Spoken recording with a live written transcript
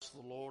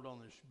the Lord on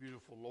this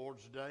beautiful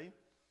Lord's Day.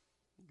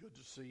 Good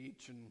to see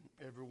each and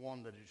every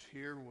one that is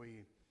here.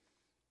 We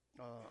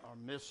are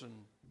missing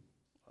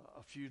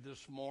a few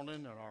this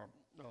morning, and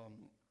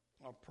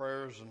our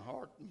prayers and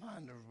heart and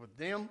mind are with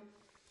them.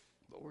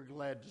 But we're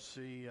glad to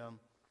see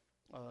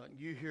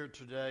you here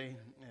today,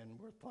 and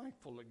we're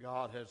thankful that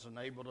God has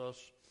enabled us,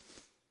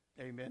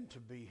 amen, to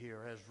be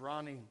here. As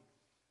Ronnie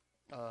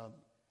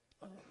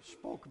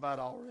spoke about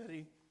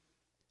already,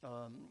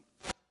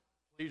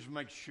 please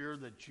make sure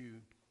that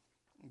you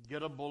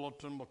get a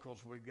bulletin, because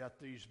we've got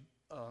these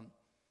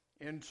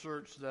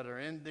inserts that are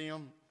in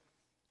them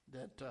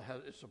that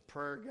it's a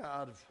prayer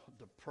guide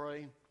to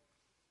pray.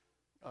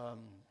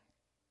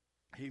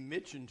 He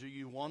mentioned to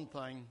you one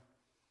thing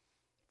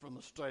from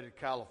the state of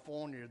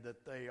California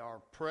that they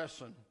are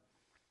pressing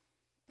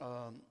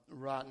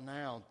right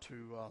now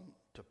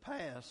to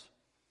pass.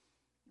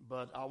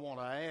 But I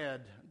want to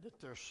add that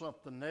there's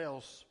something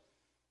else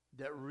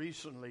that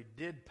recently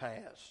did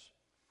pass,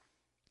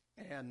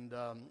 and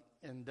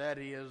that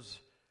is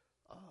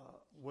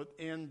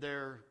within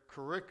their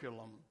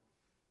curriculum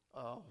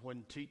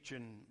when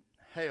teaching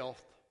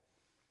health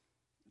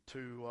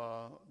to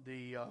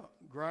the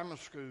grammar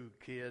school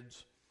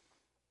kids,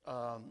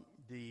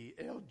 the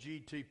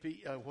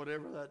LGTB,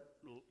 whatever that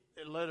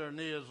letter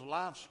is,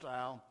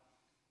 lifestyle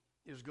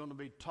is going to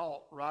be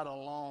taught right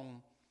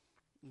along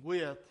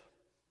with,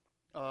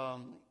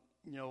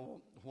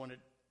 when it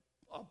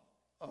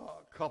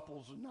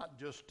couples, and not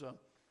just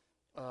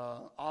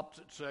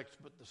opposite sex,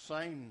 but the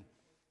same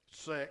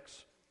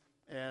sex,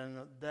 and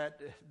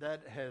that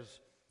has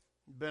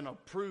been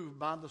approved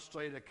by the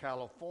state of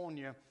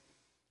California.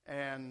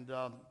 And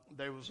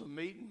there was a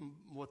meeting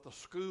with the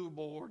school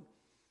board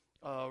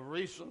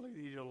recently,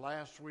 either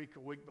last week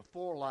or week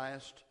before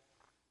last,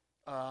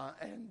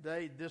 and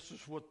this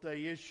is what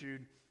they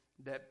issued: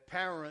 that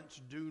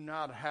parents do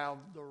not have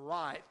the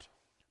right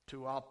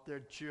to opt their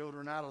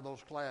children out of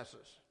those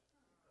classes.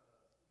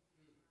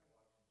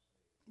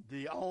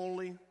 The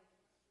only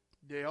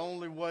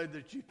way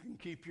that you can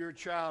keep your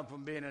child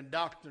from being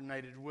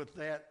indoctrinated with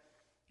that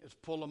is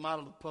pull them out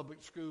of the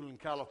public school in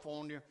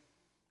California,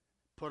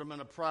 put them in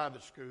a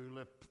private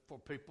school for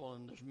people,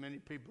 and there's many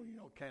people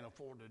can't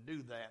afford to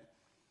do that.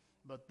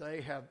 But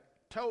they have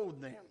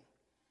told them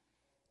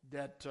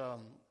that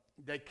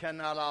they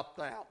cannot opt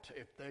out.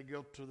 If they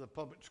go to the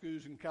public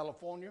schools in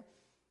California,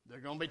 they're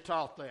going to be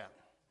taught that.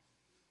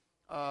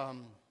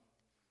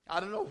 I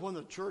don't know when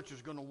the church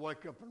is going to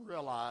wake up and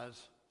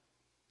realize,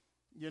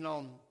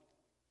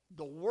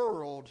 the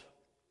world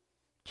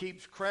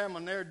keeps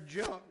cramming their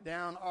junk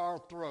down our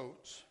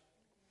throats.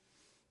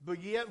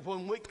 But yet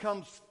when it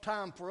comes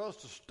time for us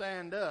to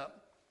stand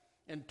up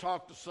and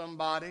talk to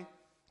somebody,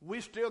 we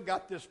still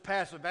got this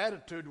passive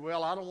attitude: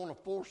 well, I don't want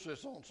to force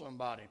this on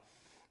somebody.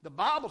 The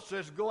Bible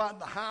says go out in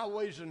the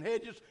highways and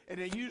hedges, and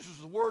it uses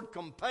the word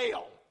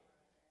compel.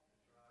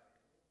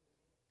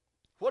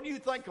 What do you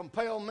think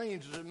compel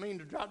means? Does it mean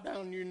to drop down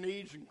on your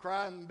knees and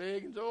cry and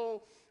beg and say,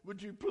 oh,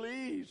 would you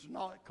please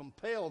not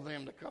compel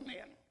them to come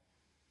in?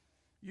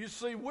 You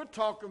see, we're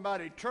talking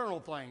about eternal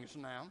things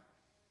now.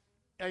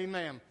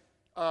 Amen.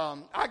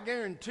 I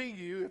guarantee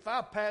you, if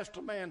I passed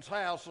a man's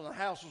house and the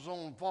house was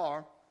on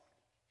fire,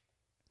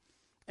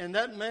 and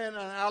that man, and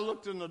I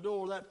looked in the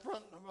door, that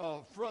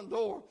front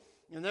door,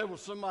 and there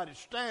was somebody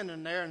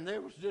standing there, and they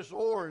was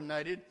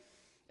disorientated,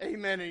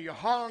 amen, and you're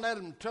hollering at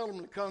them and telling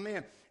them to come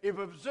in. If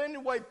it was any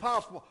way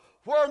possible,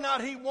 where or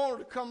not he wanted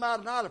to come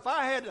out or not, if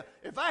I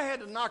had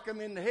to knock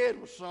him in the head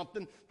with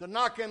something to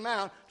knock him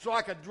out so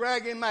I could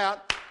drag him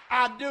out,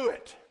 I'd do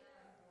it.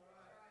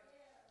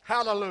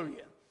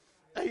 Hallelujah.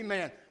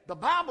 Amen. The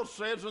Bible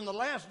says in the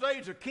last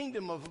days the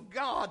kingdom of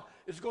God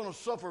is going to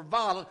suffer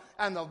violence,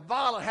 and the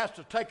violent has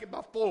to take it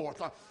by force.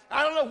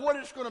 I don't know what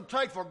it's going to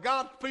take for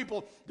God's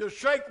people to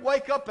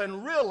wake up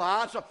and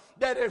realize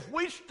that if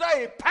we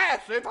stay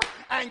passive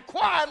and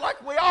quiet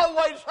like we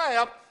always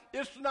have,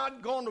 it's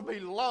not going to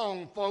be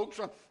long, folks,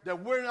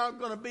 that we're not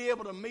going to be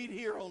able to meet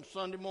here on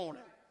Sunday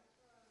morning.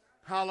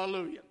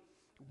 Hallelujah.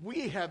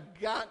 We have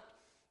got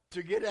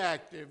to get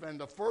active, and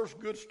the first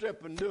good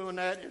step in doing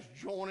that is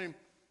joining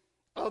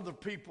other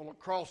people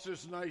across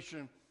this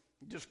nation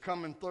just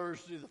coming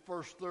Thursday, the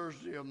first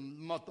Thursday of the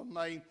month of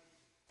May.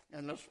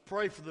 And let's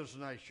pray for this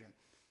nation.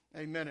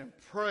 Amen. And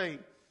pray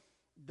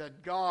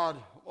that God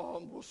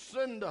will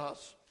send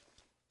us,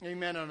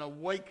 amen, an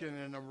awakening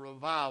and a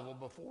revival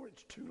before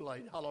it's too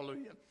late.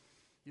 Hallelujah.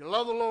 You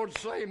love the Lord,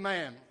 say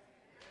amen.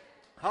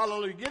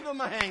 Hallelujah. Give them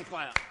a hand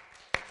clap.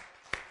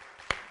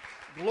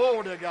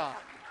 Glory to God.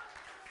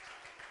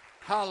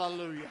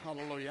 Hallelujah.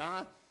 Hallelujah.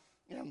 I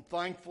am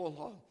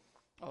thankful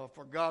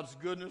for God's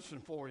goodness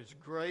and for His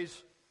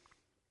grace.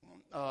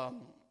 I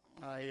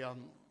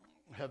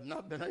have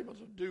not been able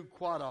to do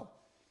quite a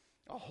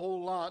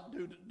whole lot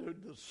due to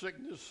the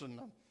sickness and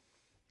the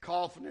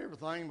cough and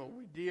everything, but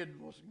we did.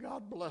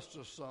 God blessed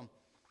us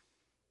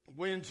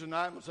Wednesday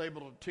night. Was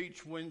able to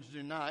teach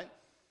Wednesday night.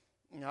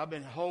 I've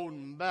been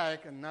holding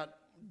back and not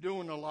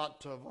doing a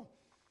lot of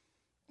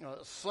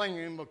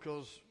singing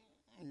because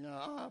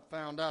I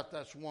found out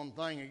that's one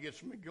thing that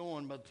gets me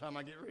going by the time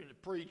I get ready to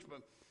preach.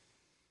 But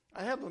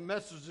I have a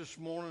message this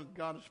morning that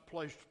God has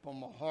placed upon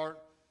my heart.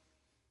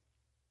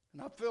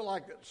 And I feel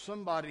like that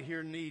somebody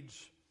here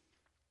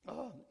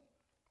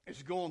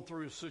is going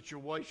through a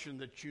situation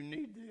that you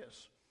need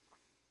this.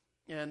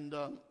 And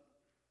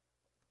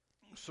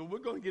so we're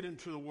going to get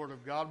into the Word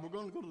of God. We're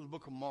going to go to the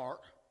book of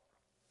Mark,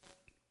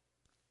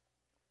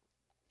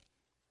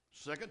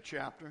 2nd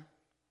chapter.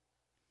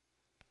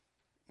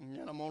 And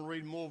I'm going to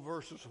read more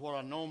verses than what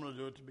I normally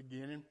do at the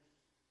beginning.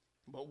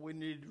 But we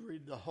need to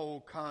read the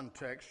whole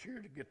context here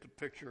to get the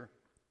picture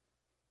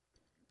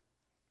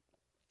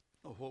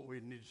of what we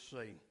need to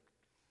see.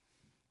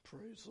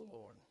 Praise the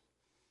Lord.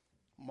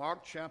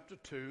 Mark chapter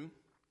 2,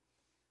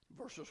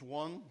 verses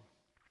 1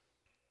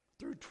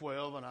 through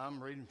 12, and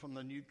I'm reading from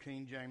the New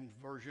King James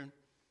Version.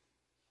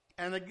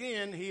 And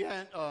again, he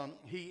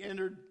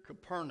entered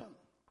Capernaum.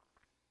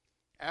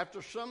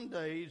 After some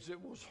days,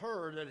 it was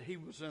heard that he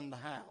was in the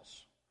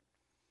house.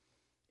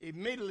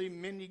 Immediately,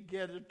 many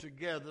gathered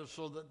together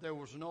so that there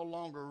was no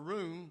longer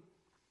room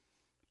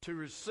to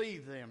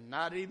receive them,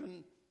 not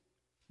even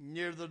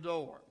near the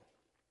door.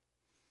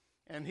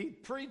 And he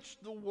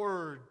preached the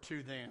word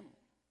to them.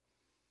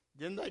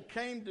 Then they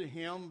came to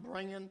him,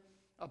 bringing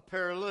a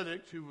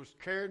paralytic who was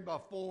carried by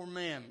 4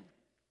 men.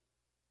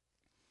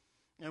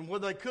 And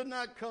when they could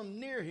not come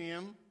near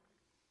him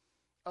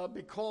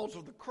because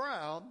of the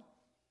crowd,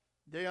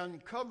 they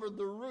uncovered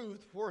the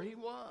roof where he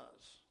was.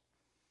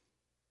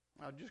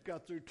 I just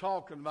got through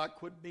talking about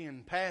quit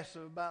being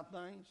passive about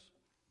things.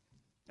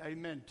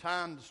 Amen.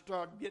 Time to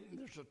start getting,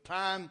 there's a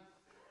time,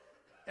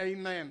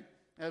 amen.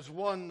 As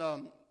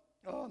one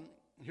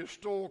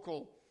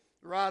historical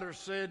writer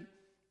said,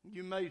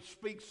 you may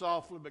speak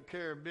softly but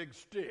carry a big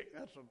stick.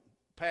 That's a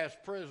past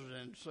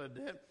president said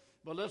that.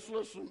 But let's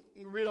listen,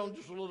 read on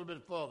just a little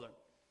bit further.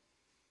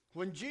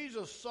 When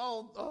Jesus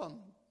saw,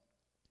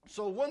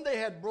 so when they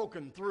had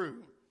broken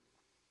through,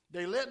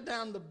 they let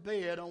down the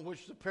bed on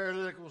which the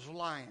paralytic was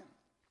lying.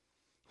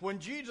 When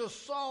Jesus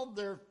saw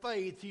their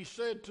faith, he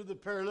said to the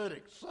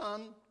paralytic,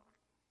 Son,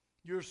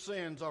 your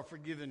sins are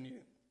forgiven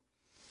you.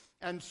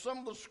 And some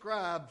of the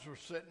scribes were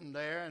sitting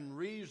there and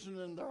reasoned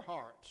in their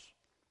hearts,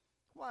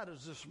 why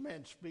does this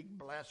man speak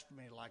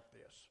blasphemy like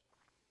this?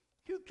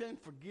 You can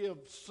forgive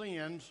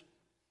sins,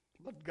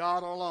 but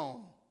God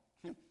alone,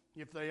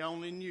 if they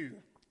only knew.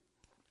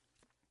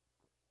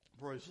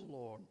 Praise the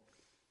Lord.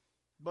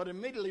 But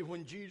immediately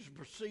when Jesus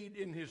perceived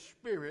in his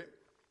spirit,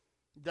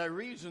 they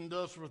reasoned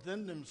thus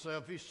within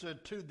themselves, he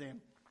said to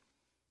them,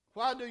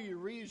 why do you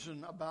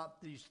reason about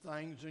these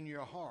things in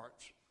your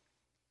hearts?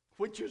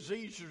 Which is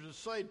easier to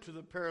say to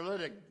the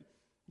paralytic,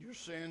 your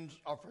sins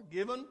are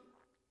forgiven,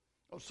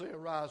 or say,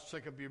 arise,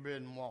 take up your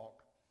bed and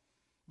walk.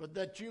 But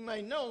that you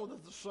may know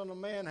that the Son of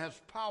Man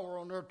has power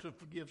on earth to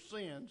forgive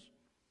sins,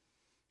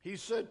 he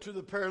said to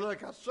the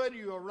paralytic, I say to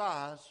you,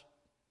 arise,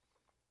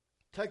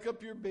 take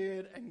up your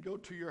bed and go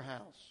to your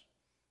house.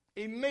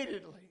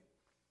 Immediately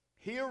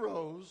he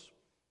arose,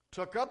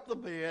 took up the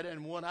bed,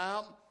 and went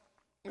out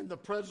in the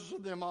presence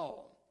of them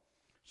all,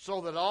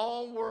 so that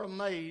all were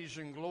amazed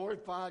and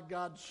glorified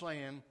God,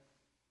 saying,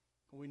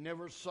 we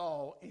never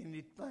saw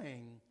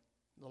anything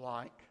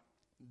like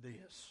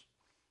this.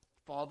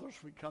 Fathers,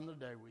 we come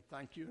today, we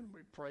thank you and we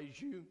praise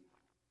you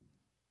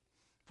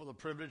for the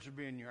privilege of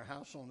being in your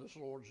house on this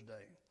Lord's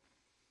Day.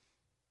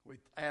 We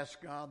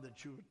ask, God,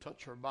 that you would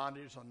touch our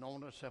bodies,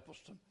 anoint us, help us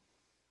to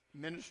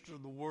minister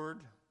the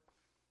word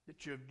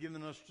that you have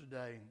given us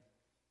today,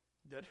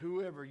 that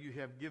whoever you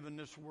have given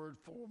this word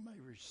for may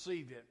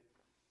receive it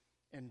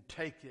and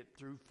take it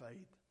through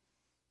faith.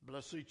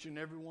 Bless each and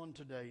every one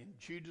today. In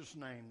Jesus'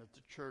 name, let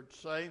the church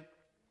say,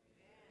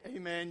 Amen.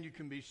 Amen. You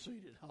can be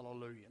seated.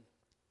 Hallelujah.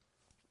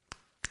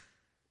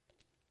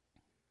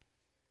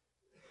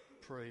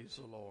 Praise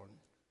the Lord.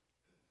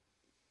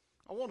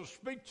 I want to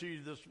speak to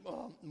you this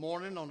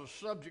morning on a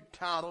subject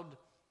titled,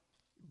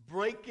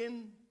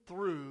 Breaking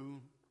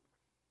Through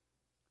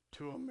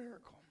to a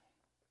Miracle.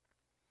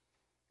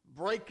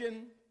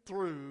 Breaking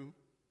through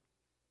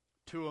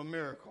to a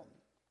miracle.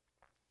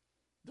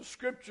 The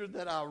scripture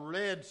that I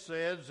read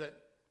says that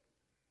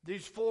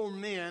these 4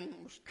 men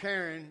was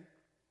carrying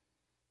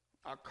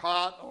a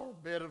cot or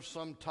a bed of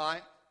some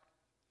type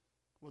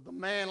with a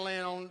man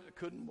laying on it that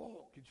couldn't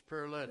walk. He's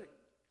paralytic.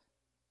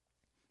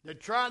 They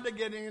tried to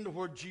get into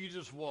where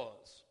Jesus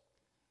was,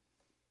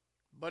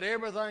 but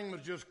everything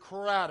was just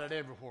crowded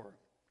everywhere.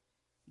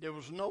 There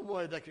was no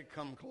way they could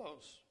come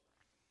close.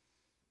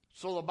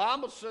 So the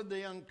Bible said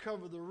they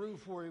uncovered the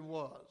roof where he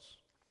was.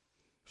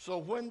 So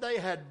when they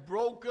had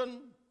broken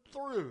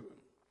through,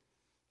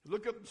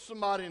 look at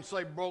somebody and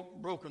say,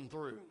 broken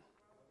through.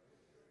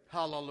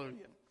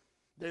 Hallelujah.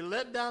 They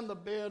let down the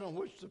bed on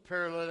which the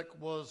paralytic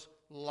was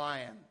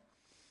lying.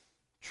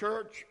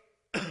 Church,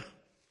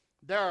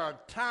 there are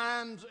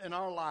times in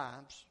our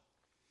lives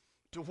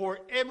to where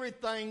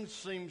everything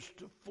seems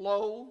to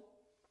flow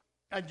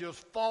and just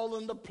fall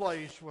into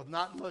place with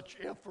not much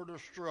effort or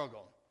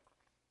struggle.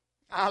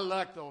 I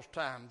like those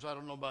times. I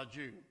don't know about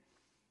you.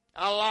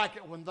 I like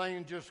it when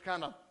things just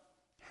kind of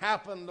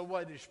happen the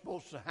way they're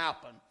supposed to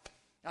happen.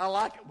 I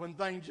like it when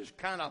things just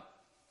kind of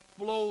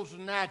flows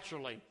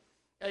naturally.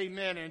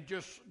 Amen. And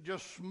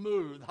just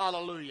smooth.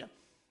 Hallelujah.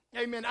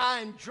 Amen.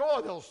 I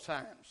enjoy those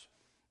times.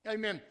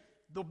 Amen.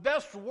 The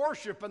best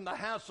worship in the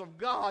house of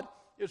God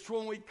is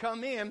when we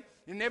come in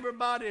and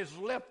everybody has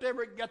left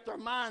get their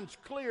minds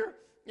clear,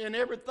 and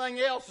everything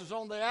else is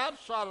on the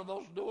outside of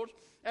those doors,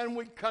 and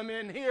we come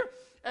in here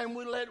and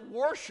we let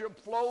worship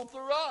flow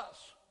through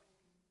us.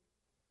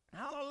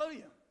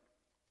 Hallelujah.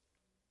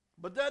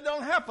 But that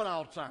don't happen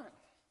all the time.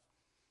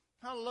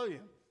 Hallelujah.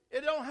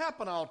 It don't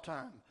happen all the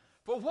time.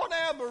 For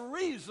whatever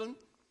reason,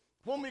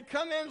 when we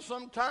come in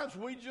sometimes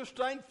we just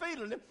ain't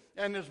feeling it.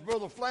 And as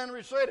Brother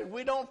Flannery said, if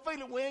we don't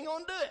feel it, we ain't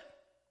going to do it.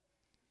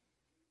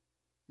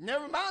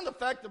 Never mind the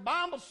fact the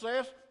Bible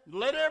says,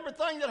 let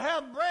everything that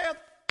have breath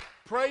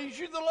praise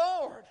you the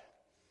Lord.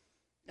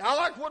 I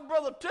like what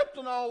Brother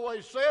Tipton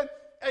always said.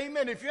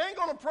 Amen. If you ain't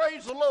going to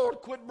praise the Lord,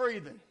 quit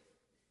breathing.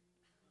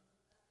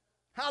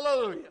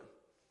 Hallelujah.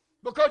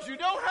 Because you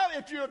don't have,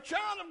 if you're a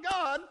child of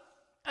God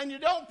and you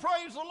don't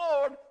praise the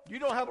Lord, you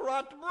don't have a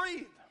right to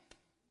breathe.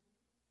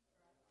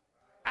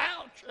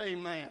 Ouch.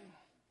 Amen.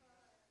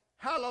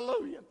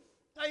 Hallelujah.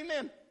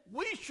 Amen.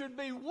 We should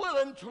be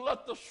willing to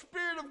let the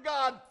Spirit of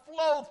God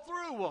flow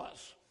through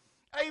us.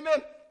 Amen.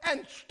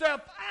 And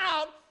step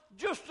out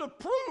just to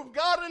prove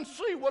God and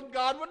see what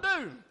God would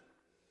do.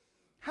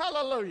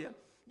 Hallelujah.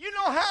 You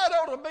know how it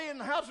ought to be in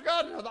the house of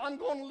God. I'm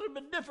going a little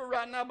bit different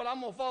right now, but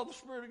I'm going to follow the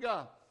Spirit of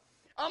God.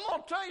 I'm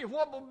going to tell you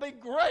what would be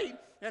great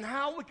and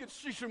how we could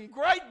see some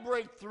great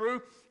breakthrough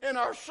in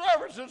our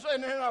services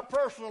and in our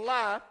personal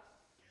life.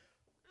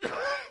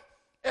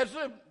 As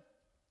if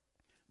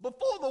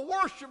before the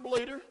worship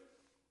leader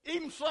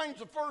even sings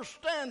the first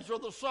stanza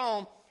of the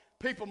song,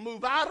 people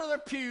move out of their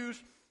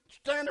pews,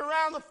 stand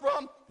around the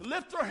front,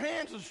 lift their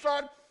hands and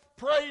start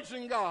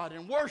praising God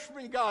and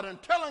worshiping God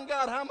and telling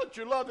God how much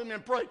you love Him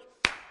and praise.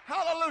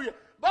 Hallelujah.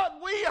 But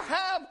we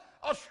have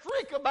a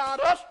streak about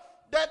us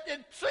that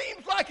it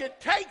seems like it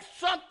takes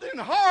something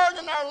hard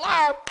in our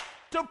life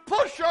to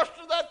push us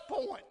to that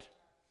point.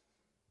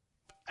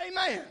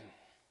 Amen.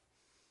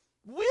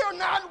 We are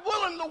not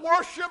willing to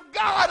worship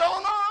God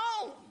on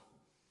our own.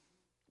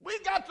 We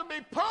got to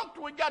be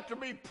pumped. We got to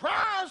be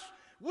prized.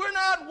 We're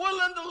not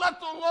willing to let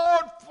the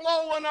Lord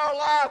flow in our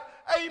life.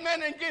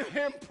 Amen. And give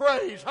Him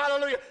praise.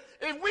 Hallelujah.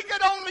 If we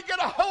could only get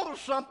a hold of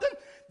something,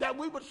 that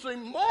we would see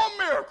more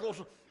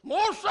miracles,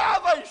 more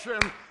salvation,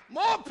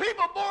 more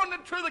people born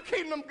into the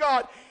kingdom of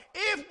God.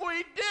 If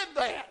we did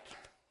that.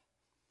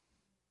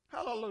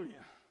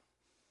 Hallelujah.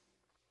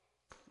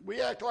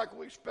 We act like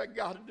we expect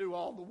God to do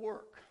all the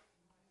work.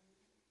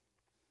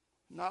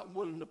 Not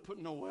willing to put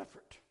no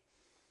effort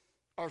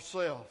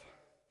ourselves.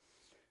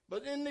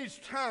 But in these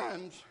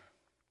times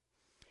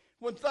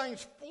when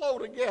things flow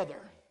together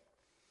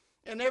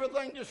and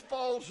everything just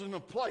falls into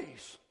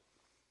place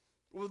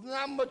with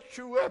not much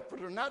true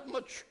effort or not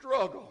much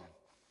struggle,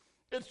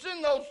 it's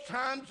in those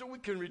times that we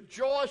can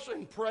rejoice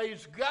and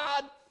praise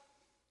God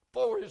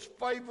for His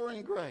favor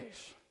and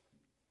grace.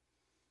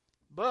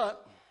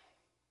 But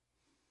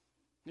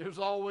there's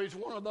always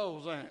one of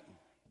those, ain't it?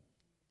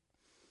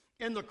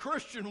 In the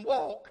Christian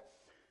walk,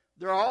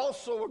 there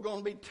also are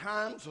going to be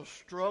times of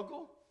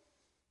struggle,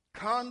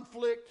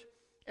 conflict,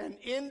 and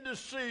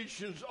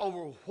indecisions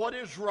over what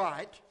is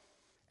right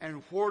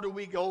and where do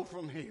we go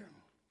from here.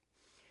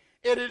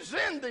 It is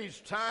in these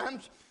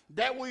times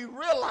that we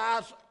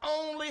realize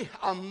only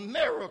a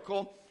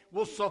miracle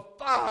will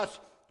suffice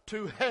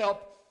to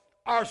help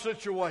our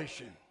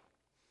situation.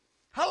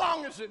 How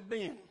long has it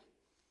been?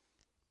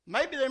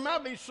 Maybe there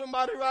might be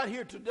somebody right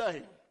here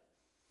today.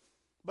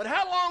 But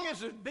how long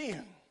has it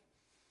been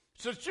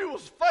since you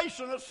was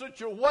facing a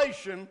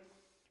situation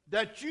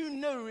that you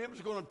knew it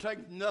was going to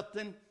take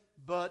nothing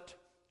but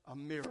a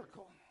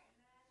miracle?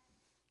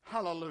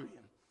 Hallelujah.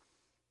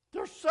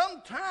 There's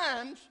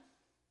sometimes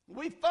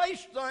we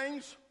face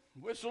things,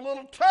 it's a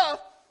little tough,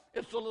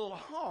 it's a little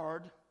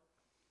hard,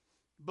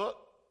 but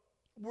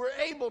we're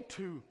able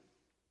to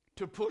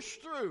push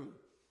through.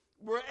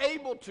 We're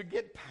able to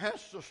get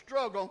past the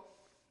struggle,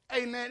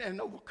 amen, and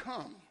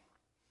overcome.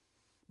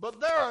 But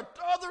there are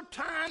other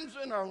times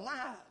in our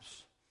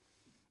lives,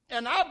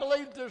 and I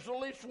believe there's at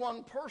least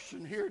one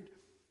person here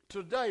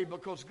today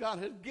because God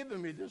has given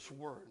me this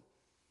word.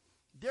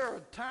 There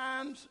are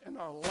times in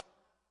our life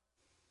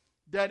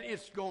that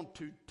it's going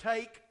to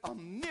take a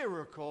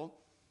miracle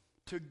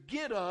to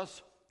get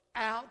us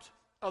out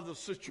of the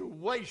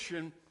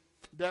situation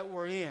that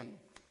we're in.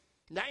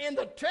 Now, in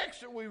the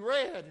text that we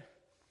read,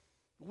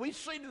 we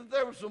see that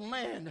there was a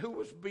man who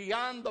was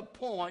beyond the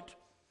point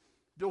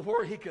to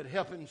where he could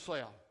help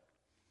himself.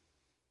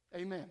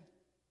 Amen.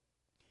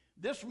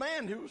 This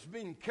man who was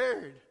being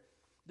carried,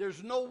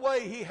 there's no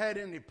way he had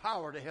any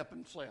power to help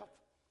himself.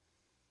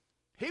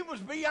 He was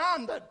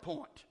beyond that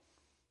point.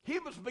 He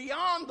was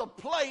beyond the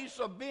place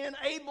of being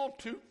able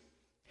to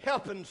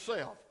help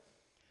himself.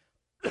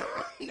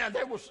 Now,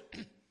 there was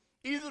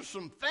either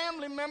some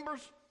family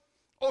members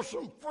or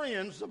some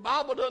friends, the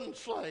Bible doesn't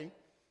say,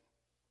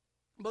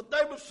 but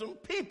there were some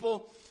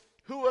people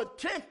who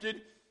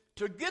attempted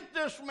to get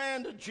this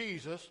man to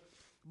Jesus,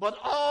 but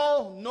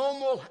all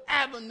normal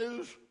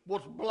avenues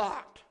was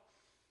blocked.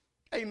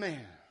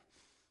 Amen.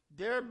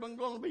 There have been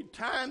going to be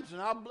times,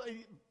 and I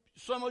believe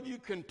some of you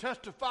can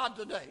testify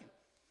today,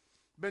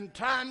 been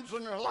times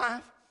in your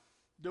life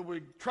that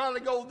we try to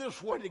go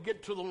this way to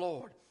get to the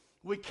Lord.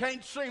 We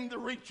can't seem to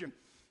reach him.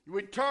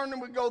 We turn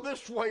and we go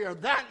this way or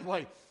that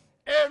way.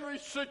 Every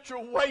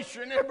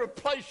situation, every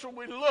place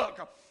where we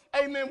look,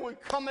 amen, we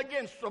come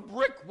against a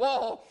brick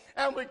wall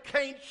and we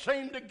can't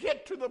seem to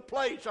get to the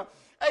place.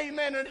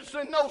 Amen. And it's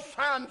in those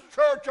times,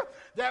 church,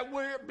 that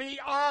we're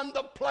beyond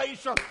the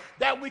place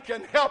that we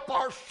can help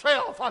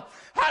ourselves.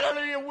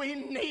 Hallelujah. We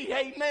need,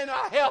 amen,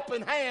 a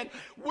helping hand.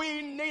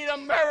 We need a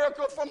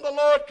miracle from the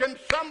Lord. Can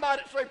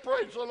somebody say,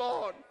 praise the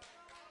Lord?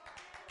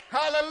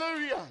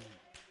 Hallelujah.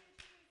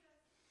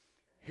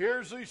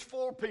 Here's these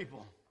 4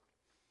 people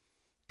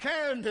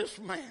carrying this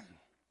man.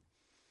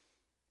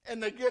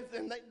 And they get,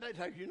 and they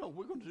say, you know,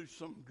 we're going to do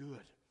something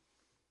good.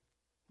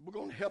 We're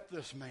going to help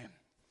this man.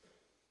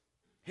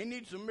 He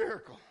needs a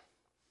miracle.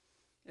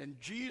 And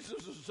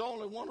Jesus is the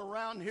only one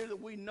around here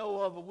that we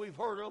know of or we've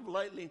heard of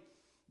lately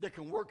that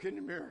can work any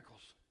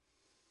miracles.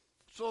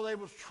 So they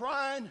was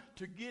trying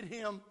to get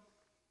him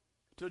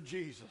to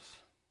Jesus.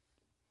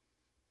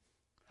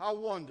 I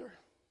wonder.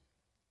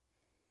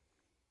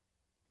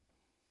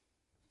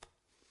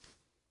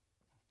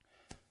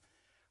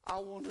 I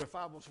wonder if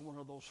I was one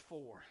of those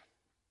 4.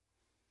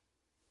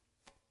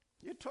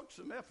 It took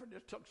some effort.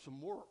 It took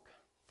some work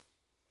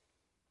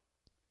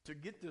to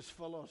get this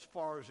fellow as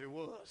far as he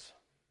was.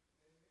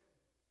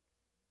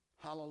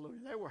 Hallelujah.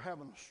 They were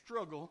having a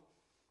struggle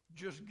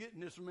just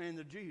getting this man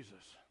to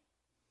Jesus.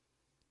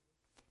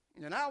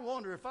 And I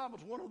wonder if I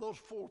was one of those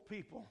 4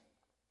 people,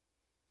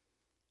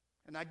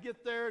 and I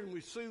get there and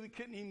we see we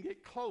couldn't even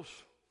get close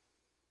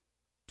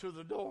to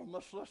the door,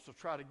 much less to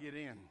try to get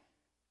in.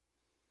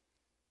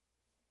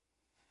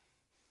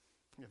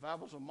 If I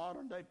was a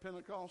modern day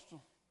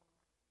Pentecostal,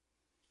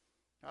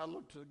 I'd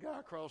look to the guy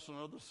across on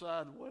the other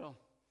side. Well,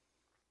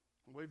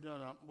 we've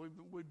done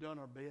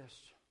our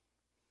best.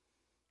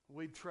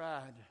 We've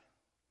tried.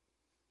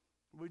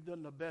 We've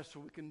done the best that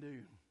we can do.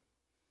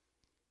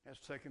 Let's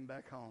take him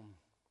back home.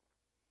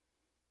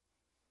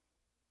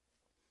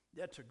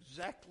 That's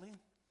exactly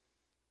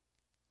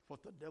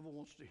what the devil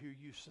wants to hear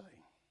you say.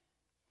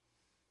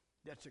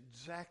 That's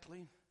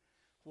exactly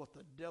what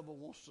the devil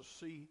wants to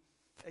see,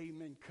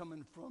 amen,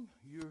 coming from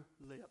your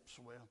lips.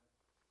 Well,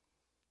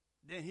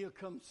 then he'll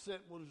come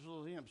sit with his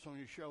little imps on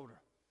your shoulder,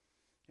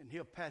 and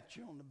he'll pat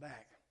you on the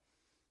back.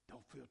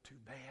 Don't feel too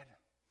bad.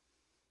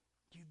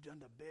 You've done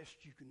the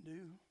best you can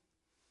do.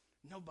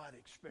 Nobody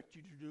expects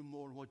you to do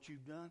more than what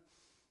you've done.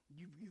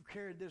 You've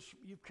carried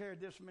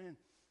this man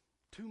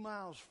 2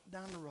 miles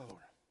down the road.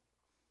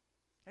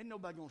 Ain't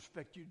nobody going to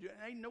expect you to do it.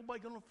 Ain't nobody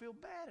going to feel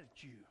bad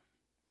at you.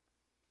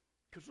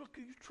 Because look,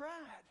 you tried.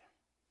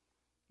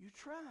 You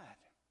tried.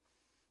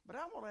 But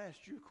I want to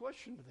ask you a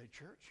question today,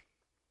 church.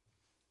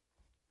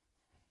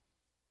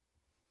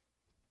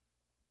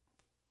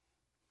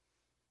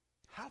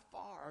 How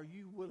far are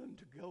you willing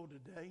to go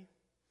today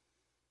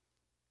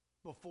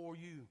before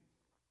you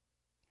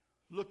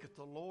look at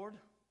the Lord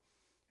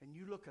and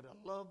you look at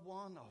a loved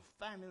one,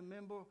 a family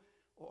member,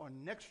 or a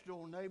next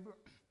door neighbor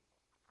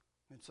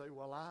and say,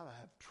 well, I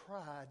have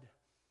tried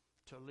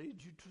to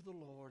lead you to the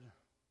Lord.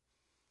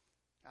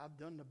 I've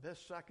done the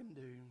best I can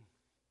do.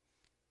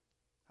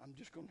 I'm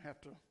just going to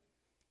have to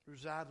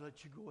reside and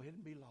let you go ahead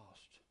and be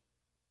lost.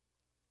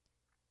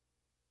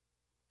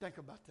 Think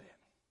about that.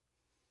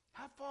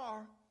 How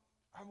far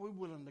are we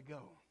willing to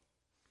go?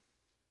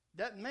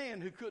 That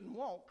man who couldn't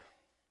walk,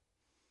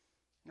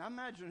 I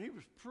imagine he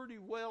was pretty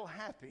well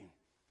happy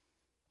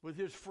with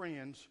his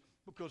friends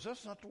because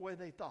that's not the way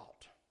they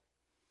thought.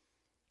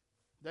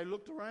 They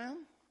looked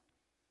around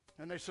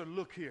and they said,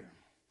 look here,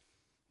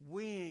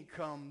 we ain't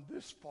come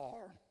this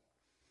far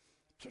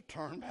to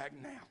turn back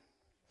now.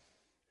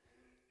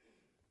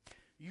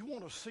 You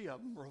want to see a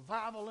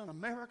revival in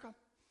America?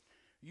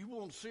 You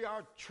want to see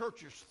our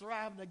churches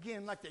thriving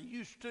again like they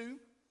used to?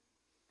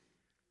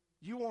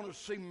 You want to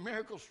see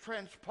miracles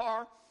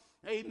transpire?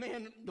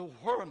 Amen. The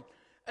world,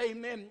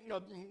 amen.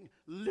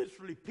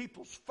 Literally,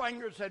 people's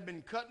fingers had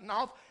been cutting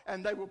off,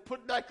 and they were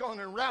put back on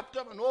and wrapped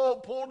up, and oil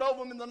poured over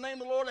them in the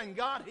name of the Lord, and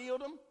God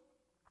healed them.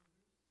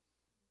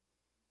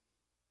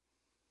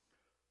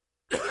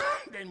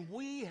 And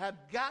we have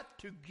got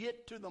to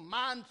get to the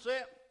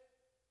mindset.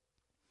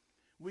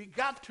 We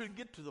got to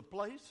get to the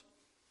place.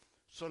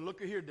 So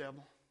look at here,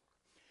 devil.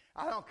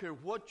 I don't care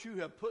what you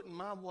have put in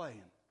my way.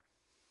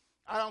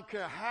 I don't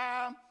care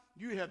how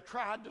you have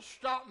tried to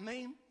stop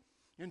me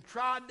and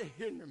tried to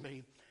hinder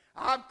me.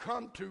 I've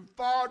come too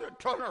far to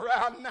turn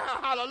around now.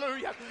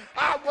 Hallelujah.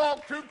 I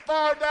walked too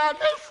far down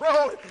this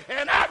road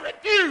and I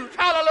refuse.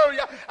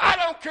 Hallelujah. I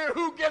don't care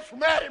who gets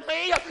mad at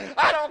me.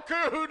 I don't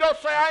care who does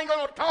say I ain't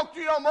going to talk to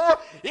you no more.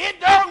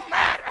 It don't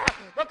matter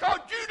because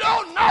you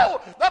don't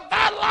know the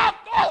battle I've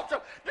fought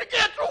to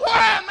get to where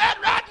I'm at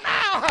right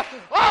now.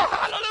 Oh,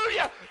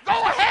 hallelujah.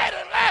 Go ahead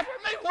and laugh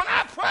at me when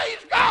I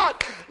praise God.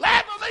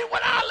 Laugh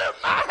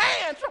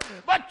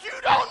but you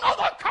don't know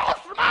the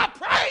cost of my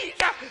praise.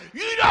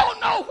 You don't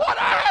know what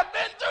I have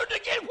been through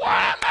to get where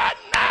I'm at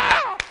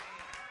now.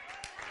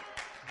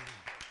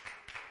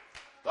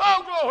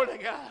 Oh, glory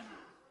to God.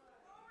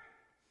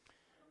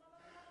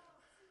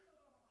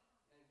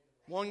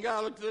 One guy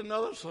looked at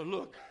another and said,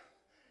 look,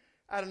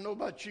 I don't know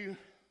about you,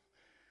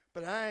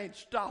 but I ain't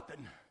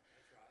stopping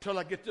till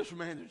I get this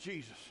man to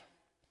Jesus.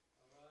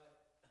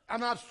 I'm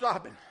not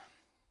stopping.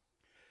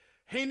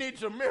 He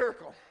needs a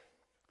miracle.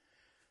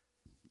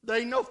 There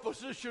ain't no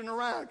physician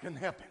around can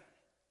help him.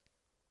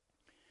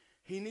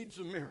 He needs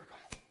a miracle.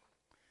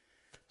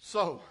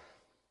 So,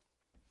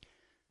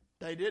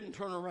 they didn't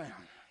turn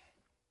around.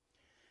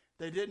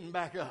 They didn't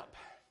back up.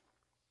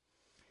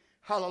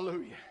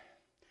 Hallelujah.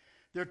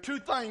 There are two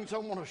things I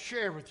want to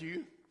share with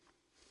you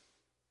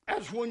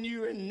as when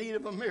you're in need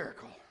of a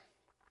miracle.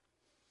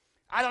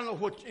 I don't know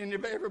what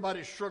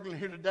everybody's struggling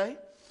here today.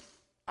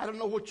 I don't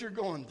know what you're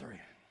going through.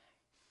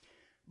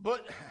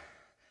 But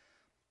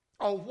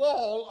a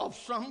wall of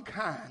some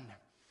kind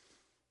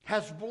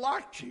has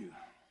blocked you.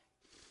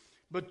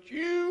 But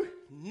you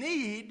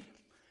need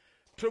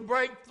to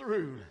break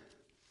through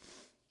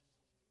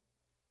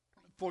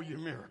for your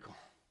miracle.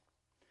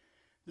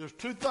 There's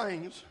two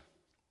things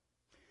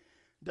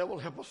that will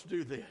help us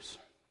do this.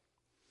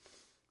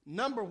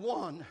 Number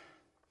one,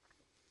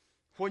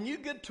 when you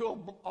get to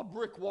a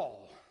brick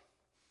wall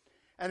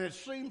and it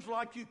seems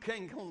like you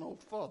can't go no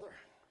further,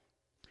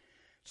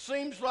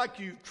 seems like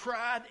you've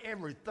tried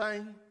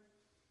everything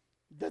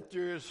that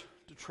there is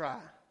to try.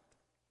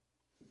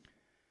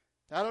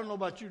 I don't know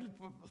about you,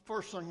 the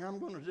first thing I'm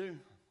going to do,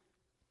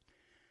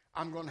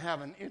 I'm going to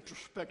have an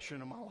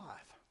introspection of my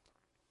life.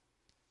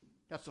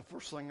 That's the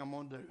first thing I'm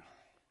going to do.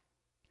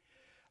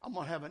 I'm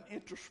going to have an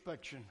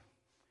introspection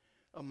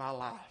of my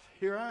life.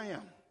 Here I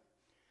am.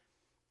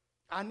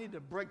 I need to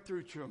break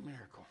through to a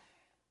miracle.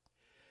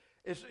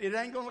 It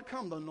ain't going to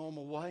come the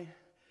normal way.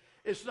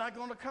 It's not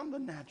going to come the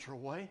natural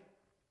way.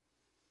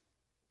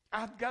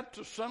 I've got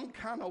to some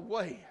kind of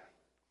way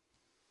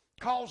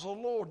cause the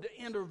Lord to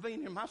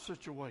intervene in my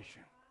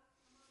situation.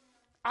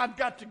 I've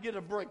got to get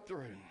a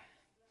breakthrough.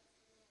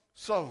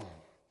 So,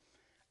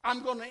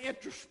 I'm going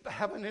to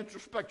have an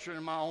introspection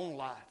in my own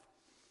life.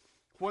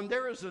 When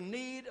there is a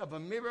need of a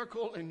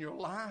miracle in your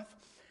life,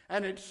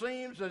 and it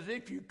seems as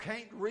if you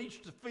can't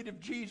reach the feet of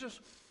Jesus,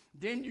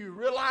 then you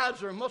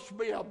realize there must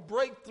be a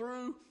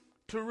breakthrough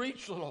to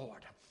reach the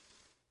Lord.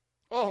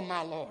 Oh,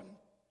 my Lord.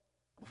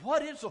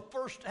 What is the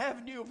first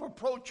avenue of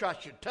approach I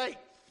should take?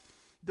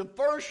 The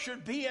first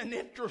should be an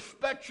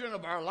introspection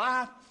of our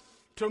life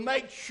to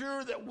make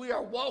sure that we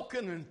are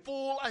walking in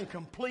full and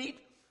complete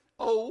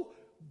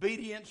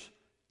obedience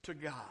to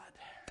God.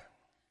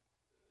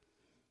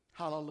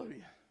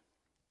 Hallelujah.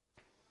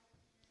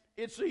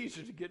 It's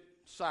easy to get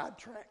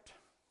sidetracked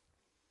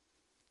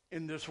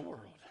in this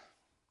world.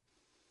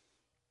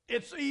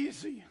 It's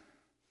easy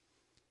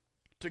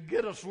to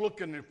get us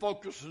looking and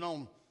focusing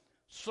on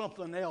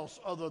something else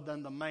other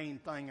than the main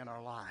thing in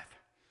our life.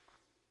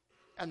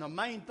 And the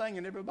main thing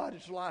in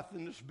everybody's life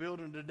in this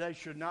building today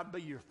should not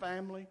be your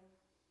family.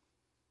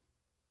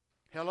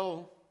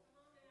 Hello?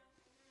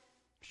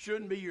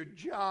 Shouldn't be your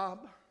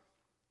job.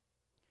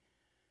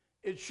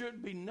 It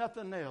shouldn't be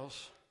nothing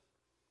else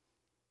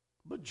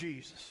but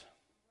Jesus.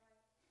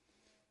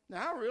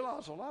 Now, I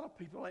realize a lot of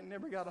people ain't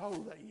never got a hold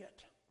of that yet.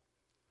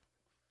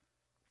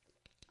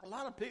 A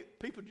lot of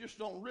people just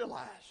don't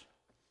realize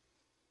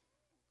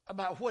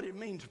about what it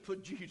means to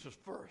put Jesus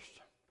first.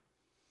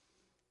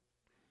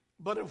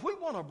 But if we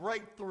want to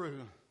break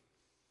through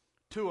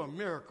to a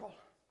miracle,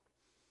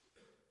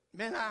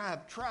 man, I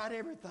have tried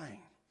everything.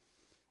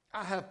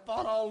 I have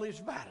fought all these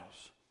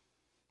battles.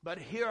 But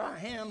here I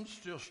am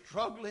still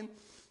struggling.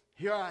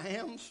 Here I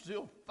am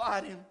still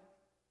fighting.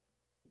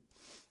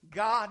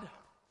 God,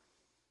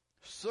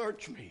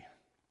 search me.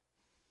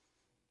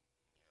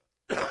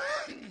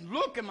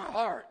 Look in my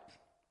heart.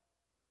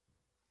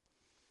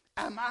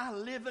 Am I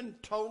living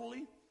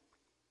totally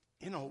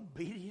in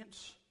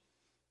obedience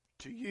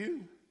to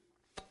you?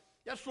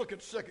 Let's look at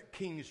 2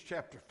 Kings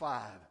chapter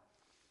 5.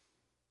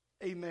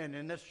 Amen.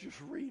 And let's just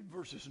read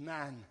verses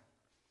 9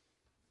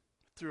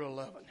 through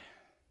 11.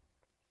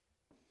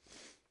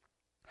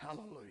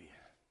 Hallelujah.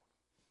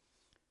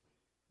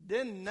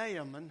 Then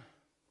Naaman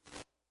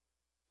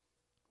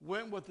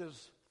went with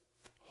his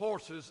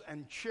horses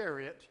and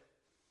chariot,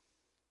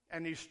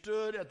 and he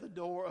stood at the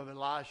door of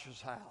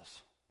Elisha's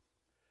house.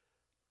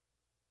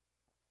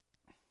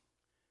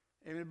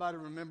 Anybody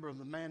remember of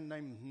the man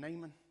named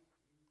Naaman?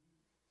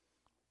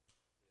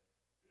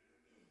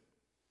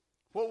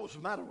 What was the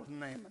matter with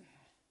Naaman?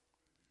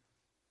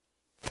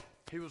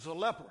 He was a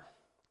leper.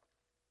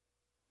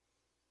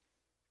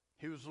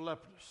 He was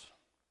leprous.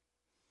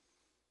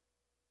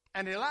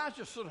 And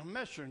Elijah sent a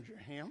messenger to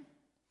him,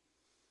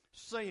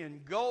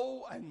 saying,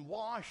 go and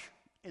wash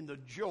in the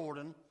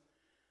Jordan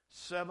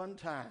 7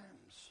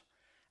 times,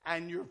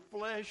 and your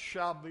flesh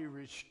shall be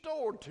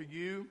restored to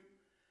you,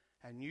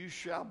 and you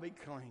shall be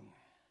clean.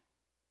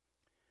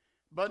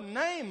 But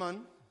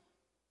Naaman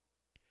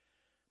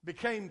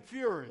became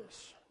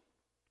furious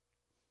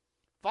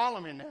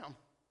Follow me now.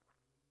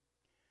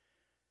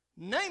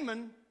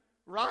 Naaman,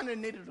 Ronnie,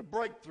 needed a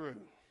breakthrough.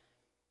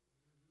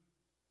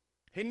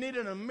 He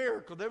needed a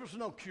miracle. There was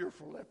no cure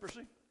for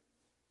leprosy.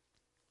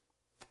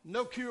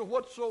 No cure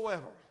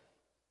whatsoever.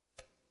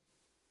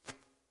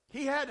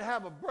 He had to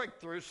have a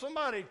breakthrough.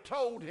 Somebody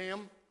told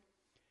him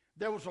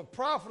there was a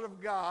prophet of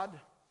God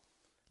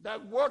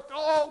that worked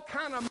all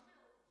kind of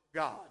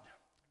God.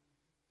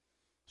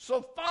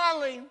 So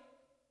finally,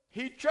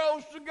 he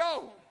chose to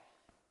go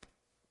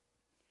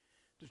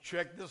to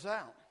check this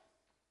out.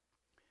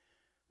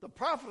 The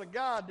prophet of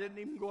God didn't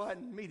even go out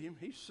and meet him.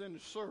 He sent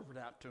his servant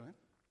out to him.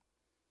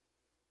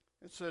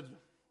 It said,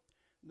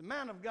 the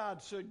man of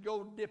God said,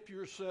 go dip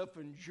yourself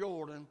in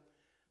Jordan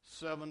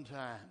 7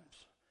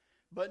 times.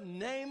 But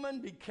Naaman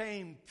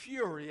became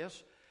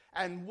furious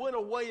and went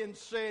away and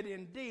said,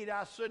 indeed,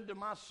 I said to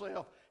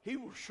myself, he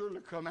will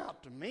surely come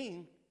out to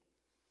me.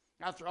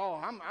 After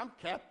all, I'm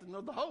captain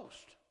of the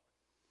host.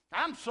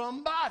 I'm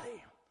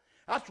somebody.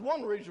 That's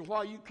one reason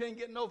why you can't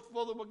get no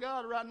further with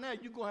God right now.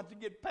 You're going to have to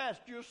get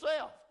past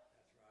yourself.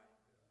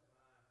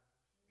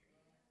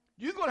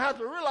 You're going to have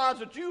to realize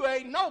that you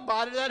ain't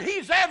nobody, that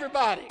he's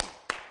everybody.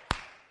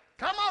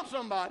 Come on,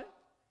 somebody.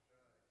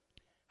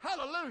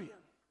 Hallelujah.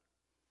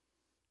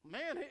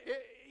 Man,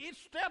 it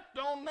stepped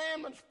on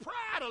Naaman's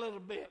pride a little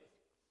bit.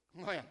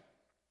 Well,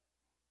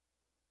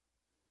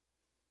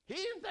 he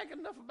didn't think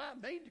enough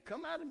about me to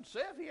come out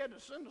himself. He had to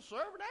send a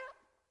servant out.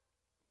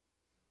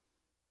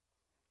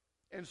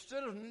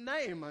 Instead of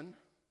Naaman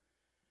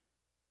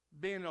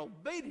being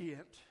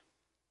obedient,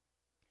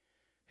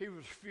 he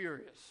was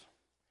furious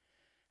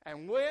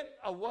and went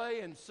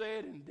away and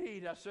said,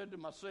 indeed, I said to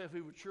myself,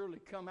 he would surely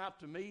come out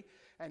to me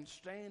and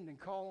stand and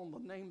call on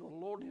the name of the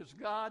Lord his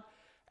God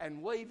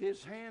and wave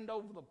his hand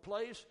over the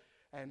place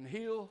and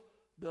heal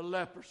the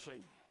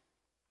leprosy.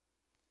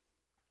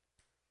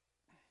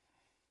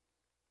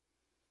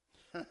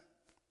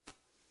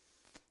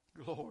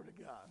 Glory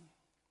to God.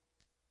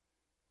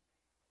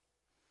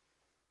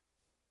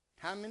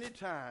 How many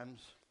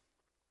times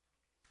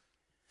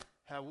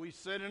have we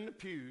sat in the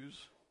pews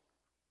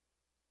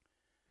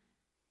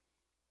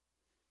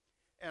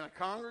in a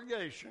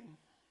congregation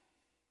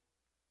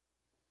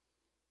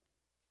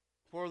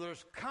where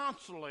there's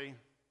constantly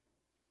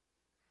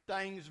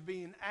things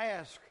being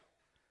asked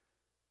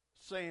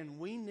saying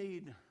we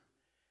need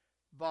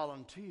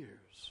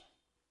volunteers,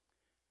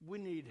 we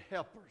need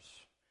helpers,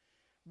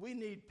 we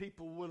need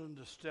people willing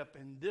to step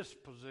in this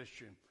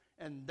position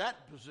and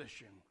that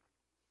position.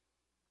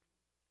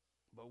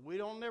 But we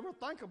don't never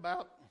think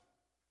about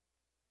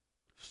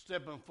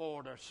stepping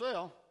forward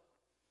ourselves.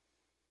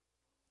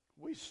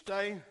 We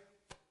stay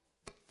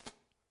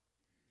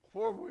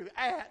where we're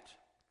at,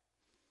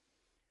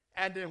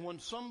 and then when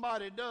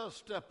somebody does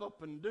step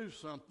up and do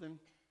something,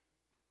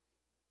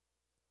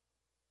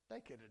 they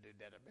could have did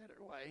that a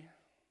better way.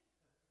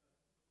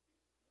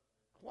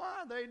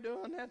 Why are they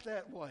doing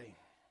that way?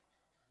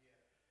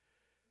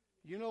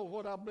 You know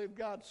what I believe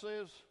God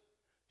says?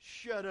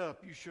 Shut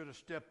up. You should have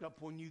stepped up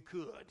when you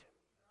could.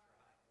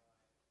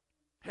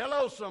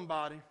 Hello,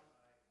 somebody.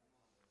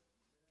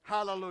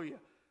 Hallelujah.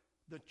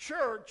 The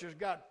church has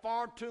got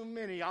far too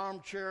many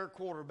armchair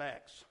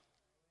quarterbacks.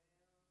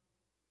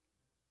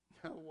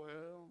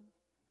 Well,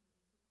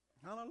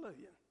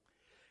 hallelujah.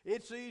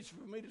 It's easy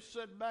for me to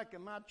sit back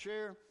in my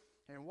chair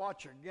and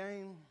watch a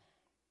game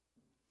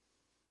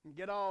and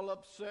get all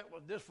upset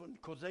with this one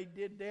because they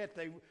did that.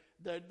 They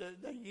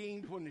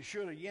yinged when they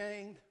should have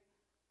yanged.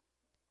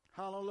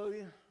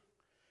 Hallelujah.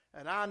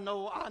 And I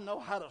know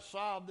how to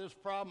solve this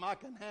problem. I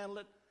can handle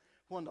it.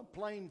 When the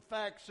plain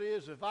facts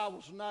is, if I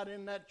was not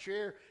in that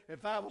chair,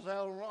 if I was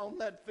out on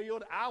that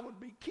field, I would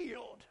be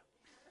killed.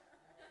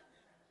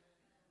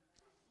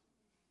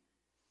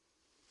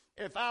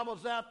 If I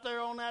was out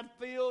there on that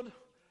field,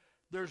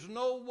 there's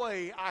no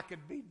way I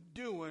could be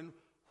doing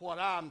what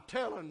I'm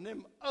telling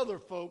them other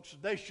folks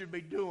they should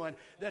be doing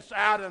that's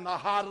out in the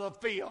heart of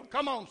the field.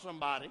 Come on,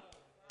 somebody.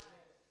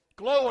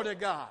 Glory to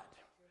God.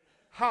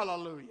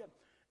 Hallelujah.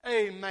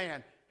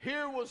 Amen.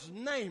 Here was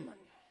Naaman.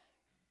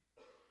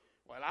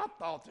 Well, I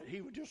thought that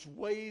he would just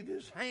wave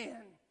his hand.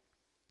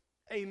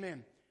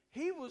 Amen.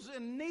 He was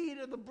in need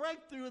of the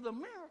breakthrough of the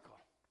miracle.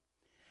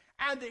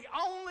 And the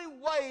only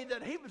way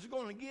that he was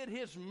going to get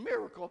his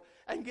miracle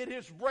and get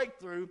his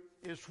breakthrough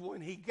is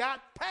when he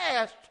got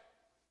past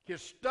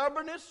his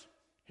stubbornness,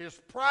 his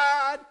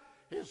pride,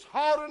 his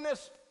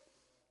haughtiness,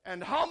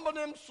 and humbled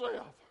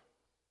himself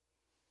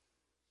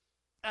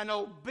and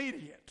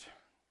obedient.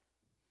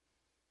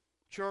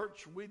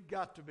 Church, we've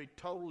got to be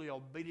totally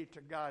obedient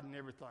to God in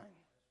everything.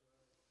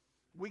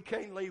 We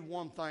can't leave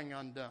one thing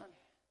undone.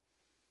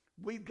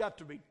 We've got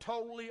to be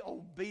totally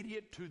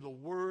obedient to the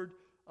Word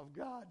of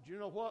God. Do you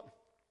know what?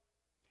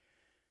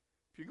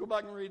 If you go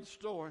back and read the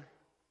story,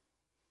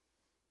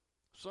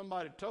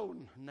 somebody told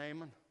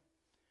Naaman,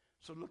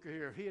 so look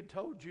here, if he had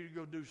told you to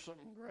go do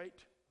something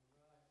great,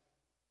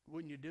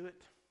 wouldn't you do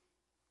it?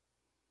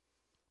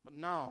 But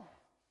no,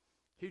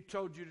 he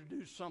told you to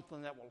do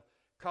something that will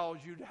cause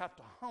you to have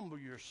to humble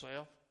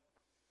yourself.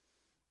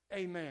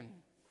 Amen.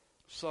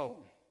 So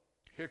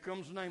Here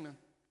comes Naaman.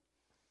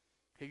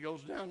 He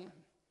goes down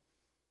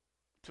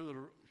to the,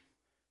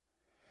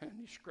 and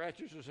he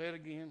scratches his head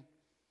again.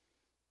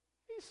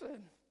 He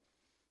said,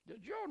 the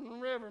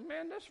Jordan River,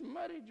 man, this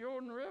muddy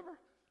Jordan River,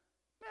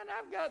 man,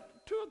 I've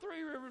got 2 or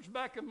 3 rivers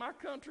back in my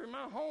country,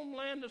 my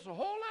homeland, that's a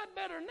whole lot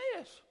better than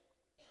this.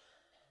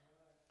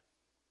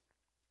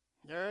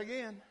 There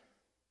again,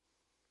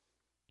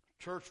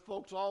 church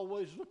folks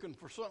always looking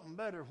for something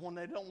better when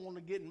they don't want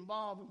to get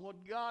involved in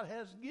what God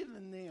has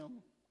given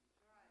them.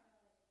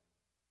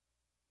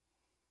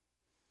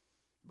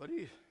 But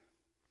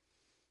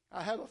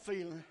I have a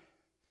feeling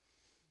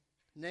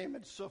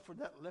Naaman suffered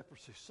that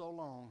leprosy so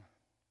long.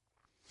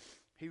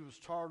 He was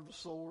tired of the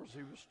sores.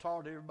 He was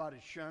tired of everybody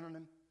shunning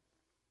him.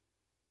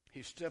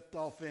 He stepped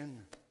off in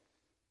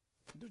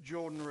the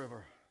Jordan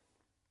River.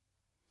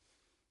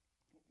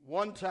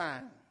 One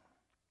time,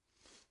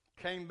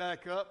 came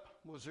back up.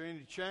 Was there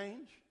any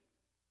change?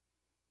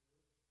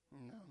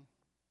 No.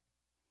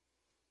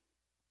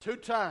 2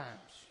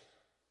 times,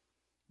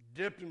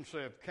 dipped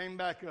himself, came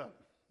back up.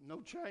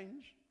 No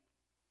change.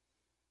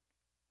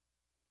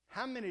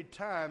 How many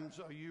times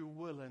are you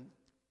willing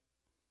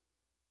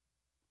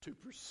to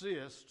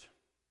persist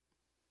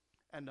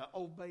and to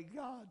obey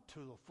God to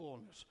the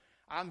fullness?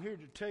 I'm here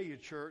to tell you,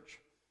 church,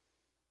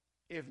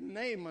 if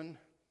Naaman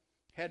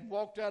had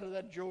walked out of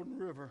that Jordan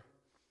River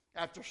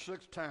after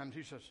 6 times,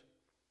 he says,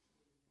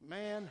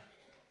 man,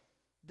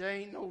 there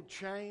ain't no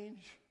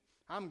change.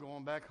 I'm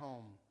going back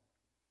home.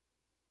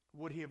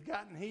 Would he have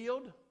gotten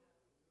healed?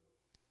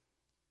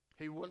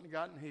 He wouldn't have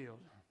gotten healed.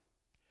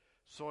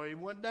 So he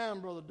went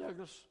down, Brother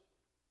Douglas,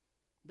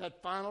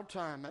 that final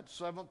time, that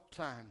 7th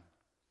time.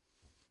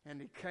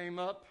 And he came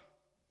up,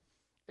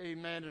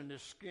 amen, and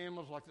his skin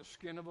was like the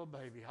skin of a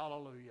baby.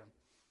 Hallelujah.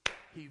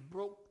 He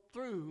broke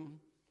through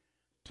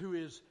to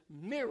his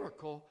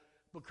miracle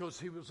because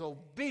he was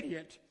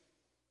obedient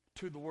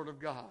to the Word of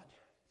God.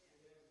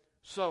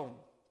 So,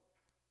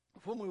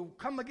 when we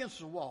come against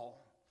the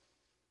wall,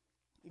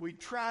 we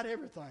tried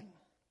everything.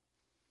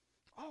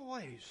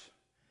 Always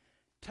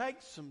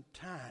take some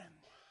time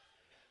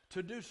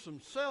to do some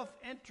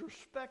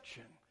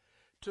self-introspection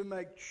to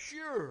make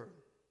sure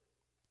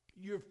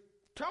you're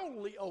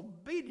totally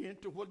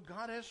obedient to what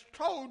God has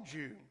told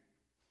you.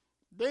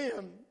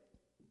 Then,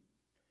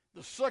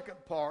 the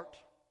second part,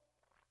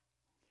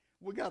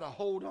 we got to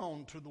hold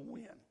on to the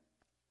wind.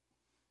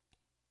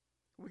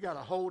 We got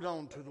to hold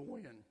on to the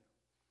wind.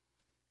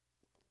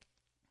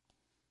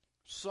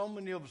 So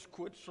many of us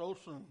quit so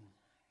soon.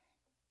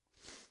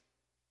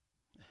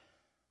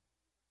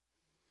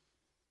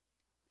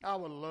 I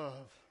would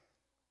love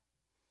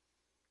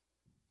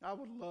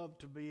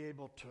to be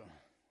able to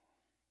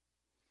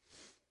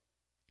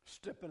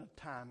step in a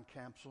time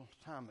capsule,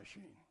 time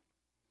machine,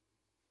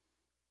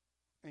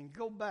 and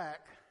go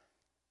back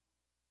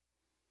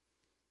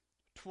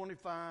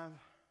 25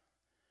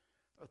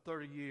 or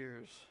 30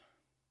 years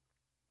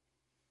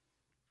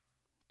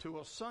to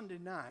a Sunday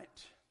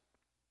night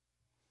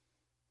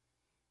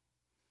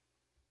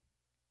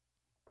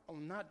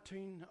on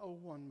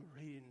 1901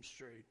 Meridian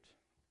Street,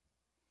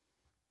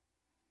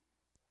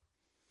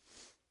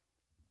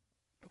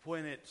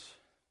 when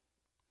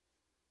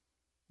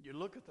you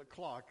look at the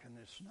clock and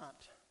it's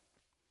not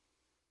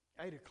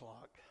 8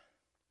 o'clock,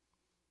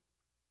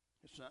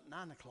 it's not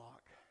 9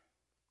 o'clock,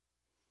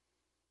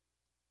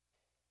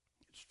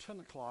 it's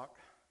 10 o'clock,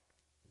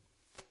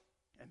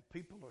 and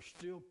people are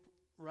still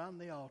around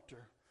the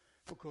altar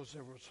because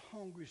there was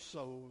hungry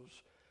souls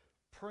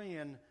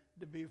praying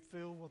to be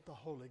filled with the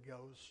Holy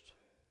Ghost.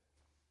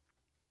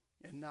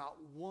 And not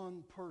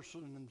one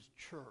person in the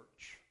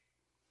church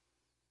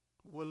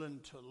willing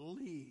to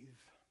leave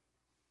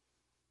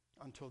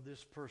until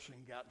this person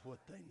got what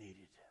they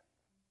needed.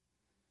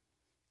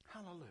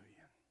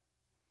 Hallelujah.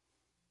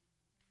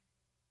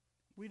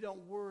 We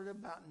don't worry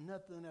about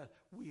nothing else.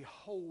 We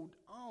hold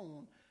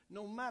on.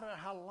 No matter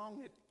how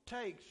long it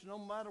takes, no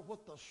matter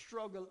what the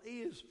struggle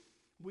is,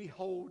 we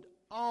hold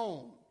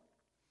on.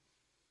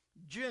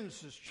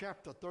 Genesis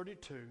chapter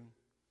 32.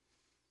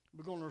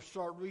 We're going to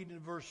start reading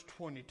verse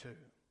 22.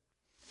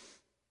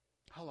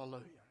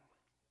 Hallelujah.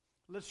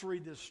 Let's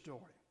read this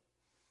story.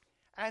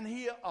 And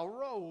he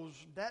arose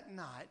that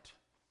night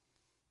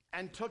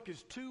and took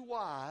his 2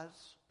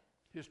 wives,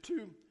 his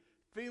 2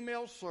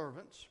 female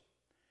servants,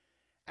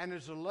 and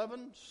his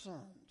 11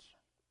 sons,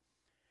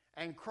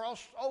 and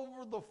crossed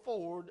over the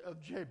ford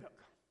of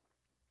Jabbok.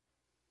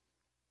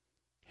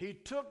 He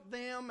took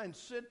them and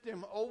sent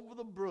them over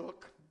the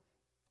brook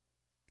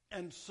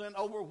and sent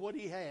over what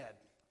he had.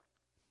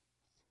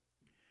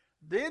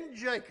 Then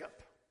Jacob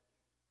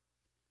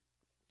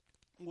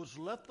was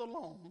left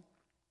alone,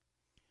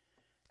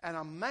 and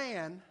a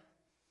man,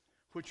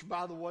 which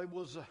by the way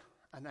was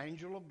an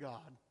angel of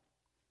God,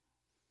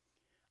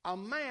 a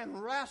man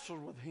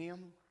wrestled with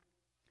him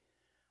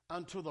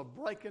until the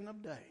breaking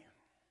of day.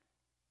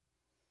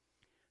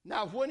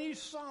 Now when he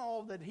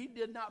saw that he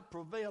did not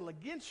prevail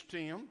against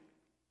him,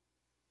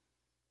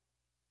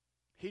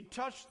 he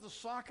touched the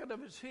socket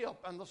of his hip,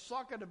 and the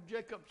socket of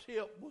Jacob's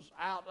hip was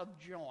out of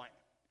joint.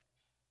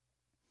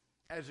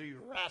 as he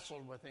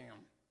wrestled with him.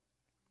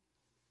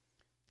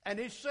 And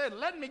he said,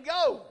 let me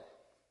go.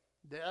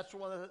 That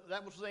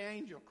was the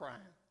angel crying.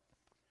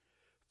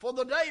 For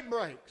the day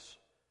breaks.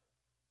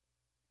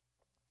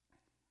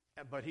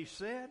 But he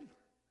said,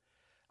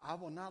 I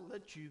will not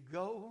let you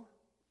go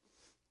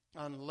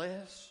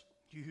unless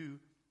you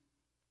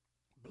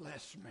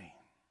bless me.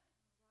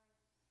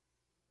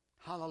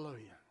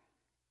 Hallelujah.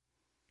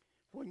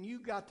 When you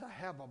got to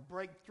have a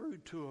breakthrough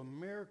to a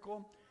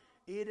miracle,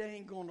 it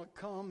ain't going to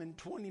come in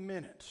 20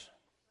 minutes.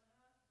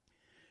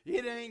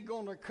 It ain't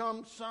going to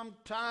come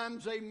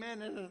sometimes,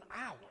 amen, in an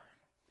hour.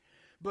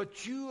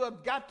 But you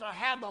have got to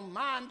have a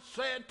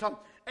mindset to,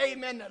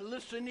 amen, that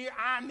listen here,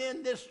 I'm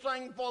in this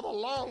thing for the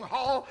long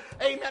haul.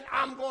 Amen,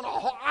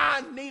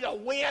 I need a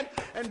win.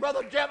 And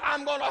Brother Jeff,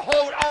 I'm going to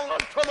hold on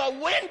until the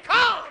win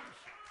comes.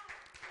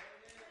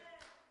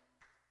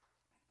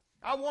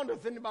 I wonder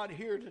if anybody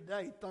here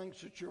today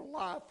thinks that your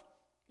life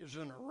is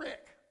in a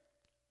wreck.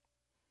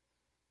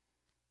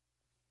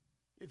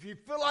 If you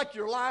feel like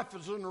your life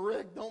is in a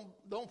wreck,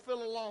 don't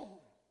feel alone.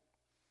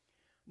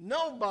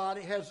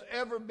 Nobody has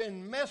ever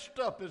been messed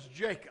up as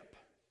Jacob.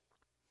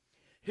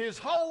 His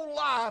whole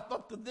life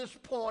up to this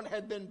point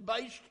had been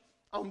based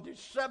on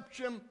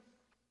deception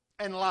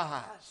and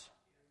lies.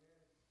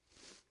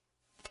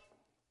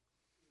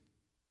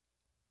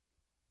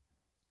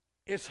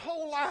 His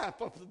whole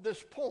life up to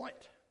this point.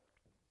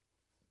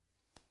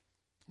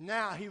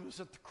 Now he was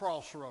at the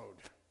crossroad.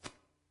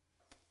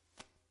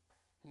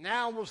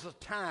 Now was the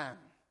time,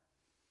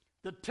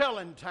 the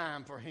telling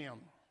time for him.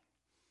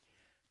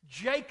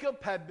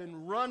 Jacob had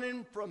been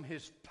running from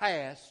his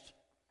past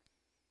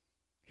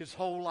his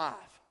whole life.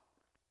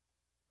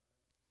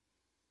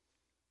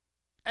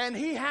 And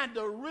he had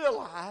to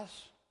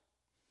realize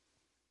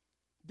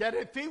that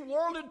if he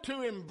wanted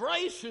to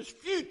embrace his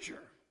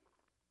future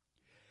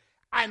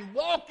and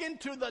walk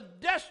into the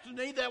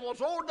destiny that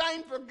was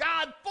ordained for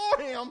God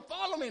for him,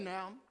 follow me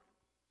now,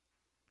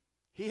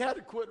 he had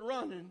to quit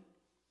running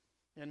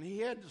and he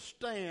had to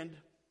stand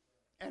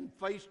and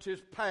face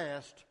his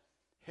past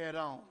head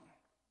on.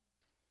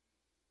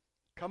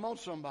 Come on,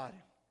 somebody.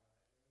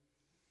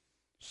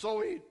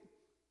 So he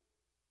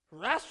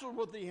wrestled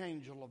with the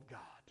angel of God.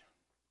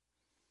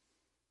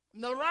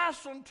 And the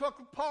wrestling took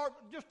apart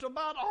just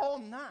about all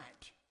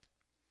night.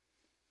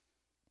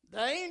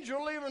 The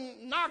angel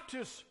even knocked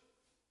his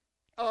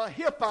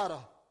hip out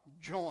of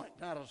joint,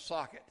 out of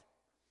socket.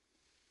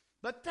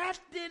 But that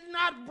did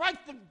not break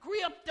the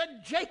grip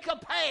that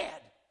Jacob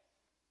had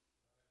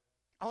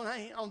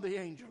on the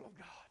angel of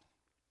God.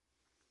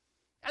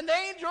 And the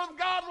angel of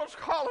God was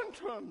calling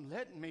to him,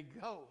 let me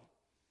go.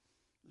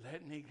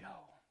 Let me go.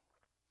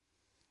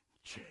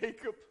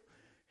 Jacob,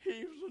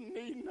 he was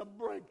needing a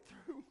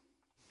breakthrough.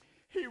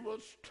 He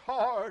was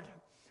tired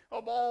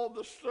of all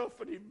the stuff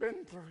that he'd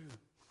been through.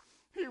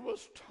 He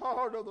was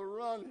tired of the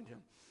running.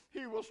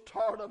 He was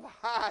tired of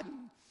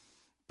hiding.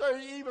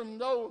 Even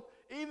though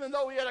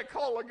he had a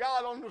call of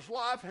God on his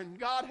life and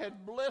God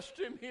had blessed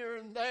him here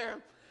and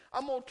there,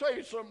 I'm going to tell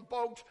you something,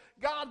 folks.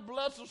 God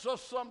blesses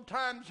us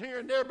sometimes here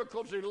and there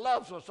because he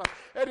loves us.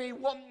 And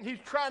he's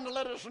trying to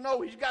let us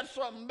know he's got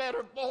something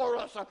better for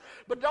us.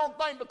 But don't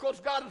think because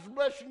God is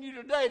blessing you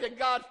today that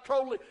God's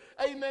totally,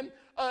 amen,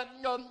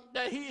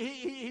 that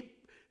he's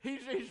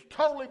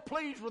totally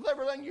pleased with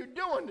everything you're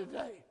doing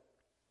today.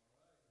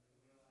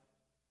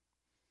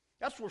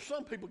 That's where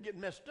some people get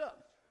messed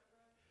up.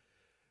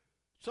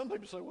 Some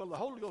people say, well, the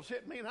Holy Ghost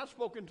hit me and I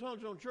spoke in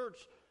tongues on church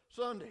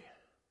Sunday.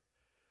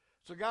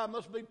 So God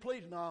must be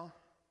pleased. No,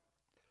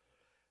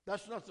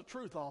 that's not the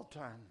truth all the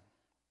time.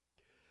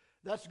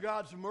 That's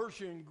God's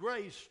mercy and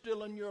grace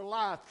still in your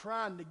life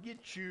trying to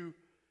get you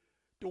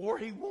to where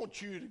he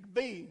wants you to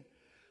be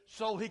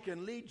so he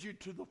can lead you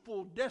to the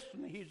full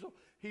destiny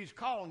he's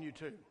calling you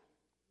to.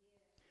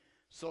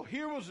 So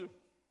here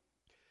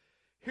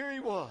he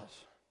was.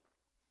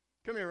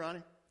 Come here,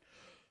 Ronnie.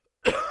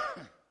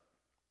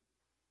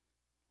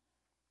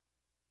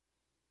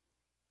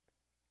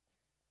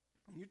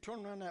 You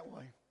turn around that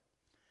way.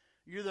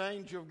 You're the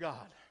angel of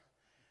God.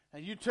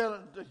 And you tell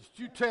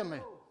me,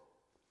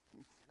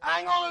 I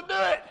ain't going to do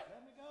it.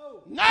 Let me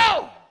go.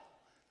 No.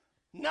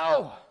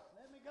 No.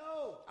 Let me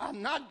go.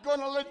 I'm not going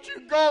to let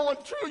you go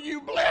until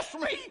you bless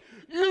me.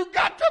 You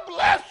got to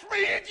bless me.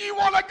 If you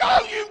want to go,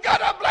 you got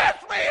to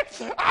bless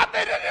me. I've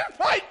been in this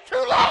place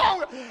too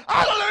long.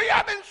 Hallelujah.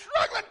 I've been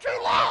struggling too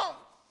long.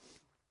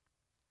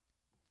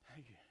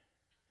 Thank you.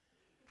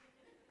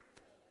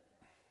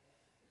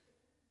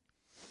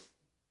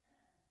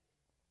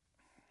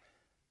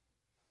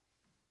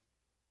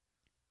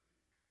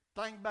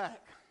 Think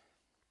back.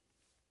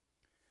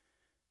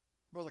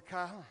 Brother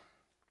Kyle,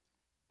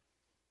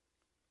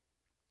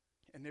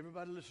 and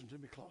everybody listen to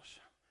me close.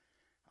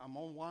 I'm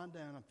going to wind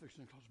down. I'm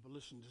fixing to close, but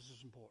listen, this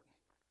is important.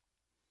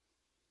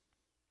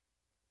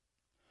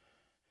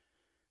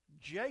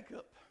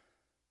 Jacob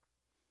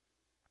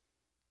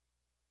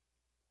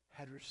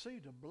had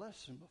received a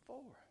blessing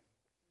before.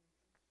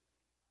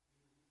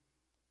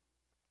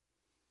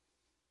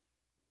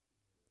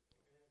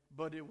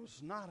 But it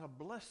was not a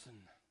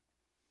blessing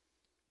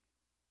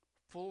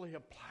fully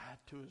applied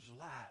to his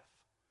life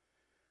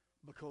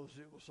because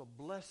it was a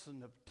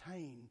blessing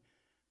obtained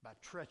by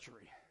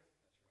treachery.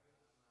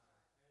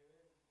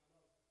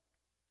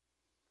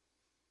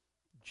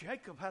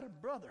 Jacob had a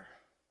brother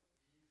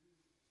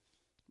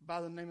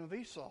by the name of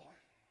Esau.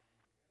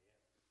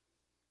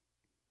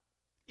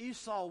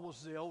 Esau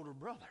was the older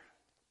brother.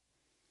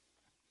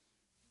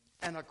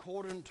 And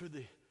according to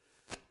the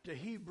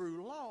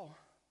Hebrew law,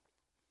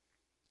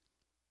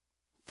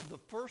 the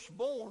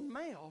firstborn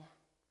male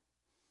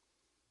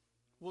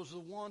was the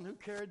one who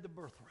carried the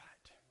birthright.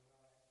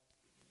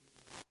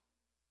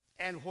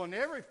 And when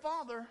every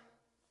father,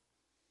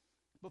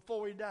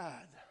 before he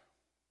died,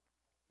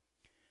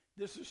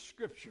 this is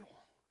scriptural.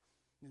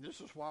 And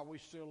this is why we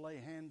still lay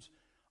hands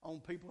on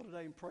people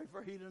today and pray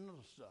for healing and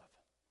other stuff.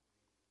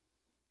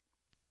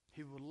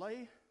 He would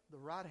lay the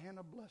right hand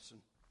of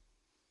blessing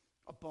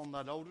upon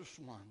that oldest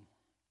one.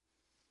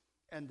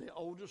 And the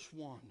oldest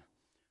one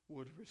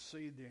would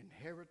receive the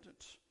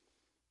inheritance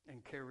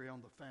and carry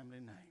on the family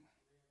name.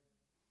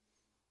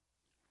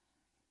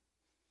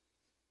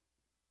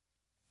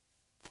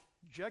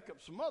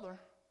 Jacob's mother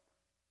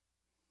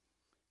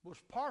was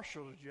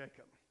partial to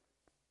Jacob.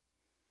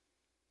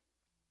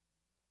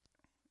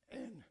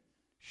 And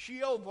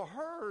she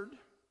overheard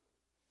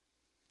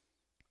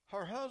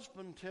her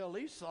husband tell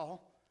Esau,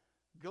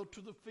 go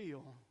to the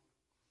field,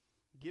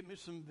 get me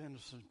some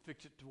venison,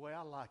 fix it the way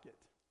I like it.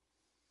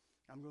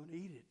 I'm going to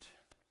eat it,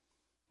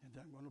 and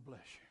I'm going to bless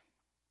you.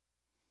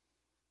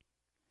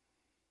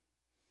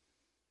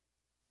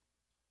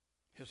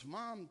 His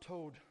mom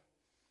told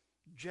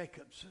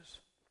Jacob, says,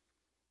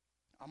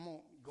 I'm going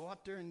to go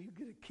out there and you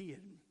get a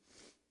kid.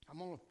 I'm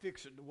going to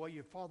fix it the way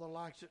your father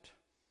likes it.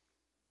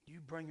 You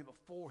bring it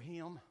before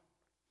him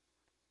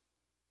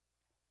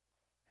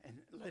and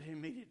let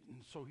him eat it,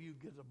 and so you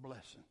get a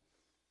blessing.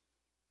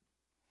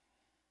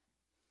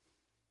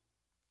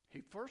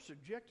 He first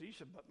objected. He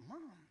said, but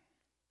Mom,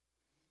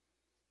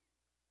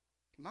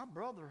 my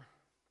brother,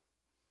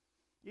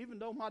 even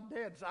though my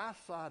dad's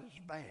eyesight is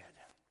bad,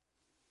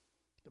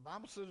 the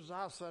Bible says his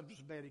eyesight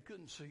was bad. He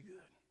couldn't see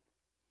good.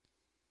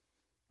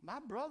 My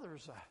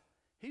brother's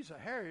he's a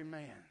hairy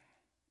man.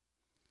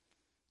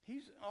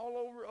 He's all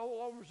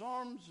over his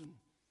arms and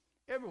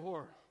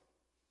everywhere.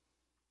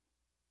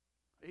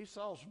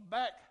 Esau's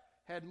back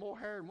had more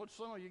hair than what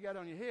some of you got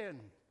on your head.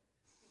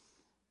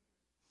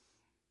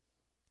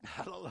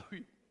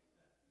 Hallelujah.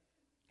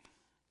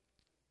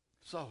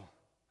 So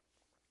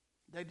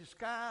they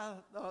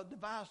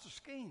devised a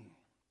scheme.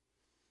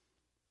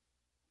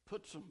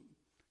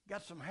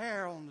 Got some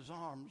hair on his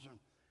arms and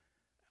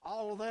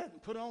all of that,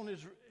 and put on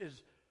his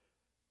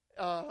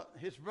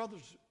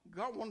brother's,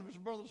 one of his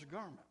brother's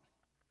garment.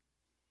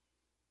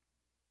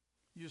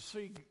 You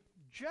see,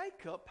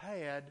 Jacob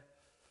had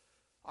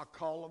a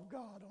call of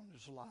God on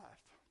his life.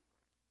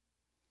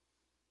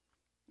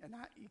 And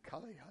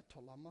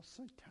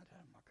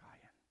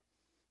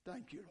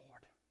thank you,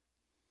 Lord.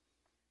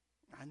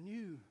 I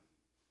knew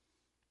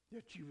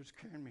that you was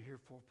carrying me here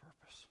for a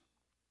purpose.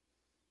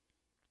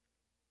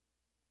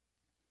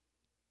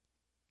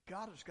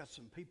 God has got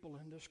some people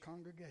in this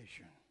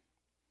congregation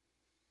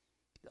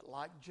that,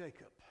 like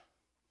Jacob,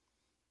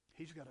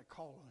 he's got a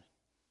calling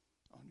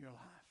on your life.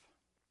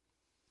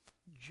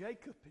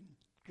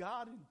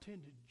 God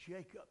intended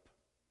Jacob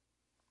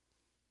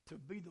to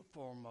be the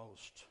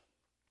foremost,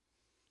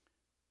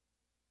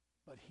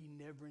 but he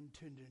never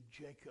intended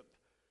Jacob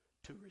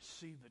to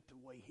receive it the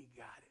way he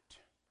got it.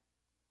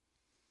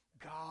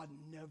 God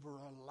never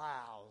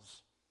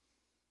allows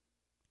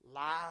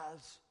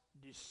lies,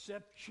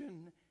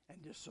 deception,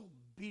 and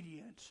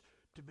disobedience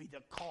to be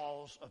the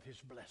cause of his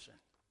blessing.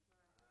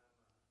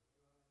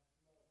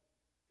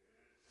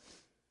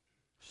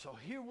 So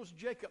here was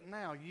Jacob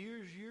now,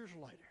 years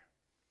later.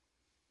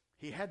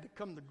 He had to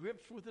come to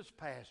grips with his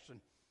past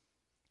and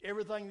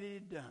everything that he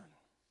had done.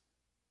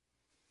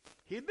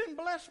 He had been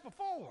blessed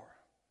before,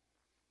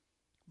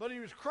 but he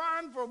was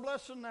crying for a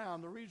blessing now.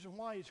 And the reason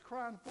why he's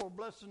crying for a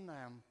blessing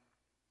now,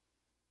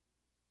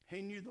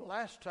 he knew the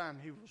last time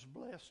he was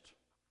blessed,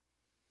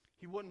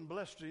 he wasn't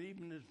blessed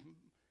even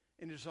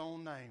in his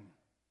own name.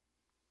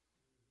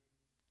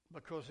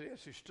 Because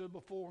as he stood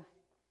before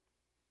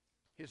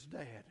his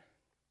dad,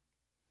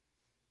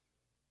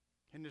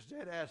 and his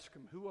dad asked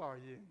him, who are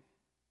you?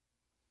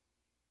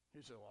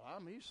 He said, well,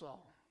 I'm Esau.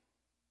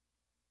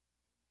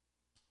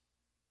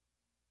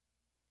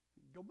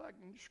 Go back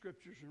in the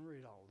scriptures and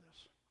read all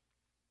this.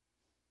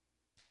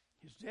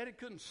 His daddy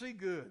couldn't see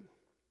good.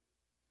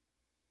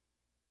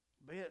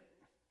 But yet,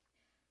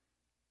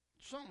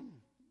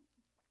 something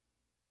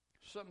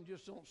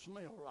just don't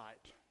smell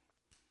right.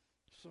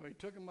 So he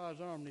took him by his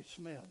arm and he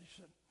smelled. He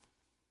said,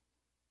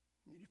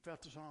 he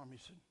felt his arm. He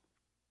said,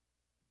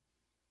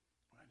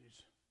 well,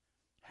 his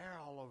hair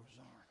all over his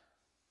arm.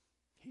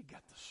 He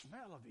got the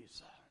smell of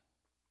Esau.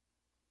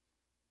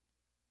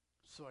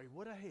 So he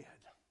went ahead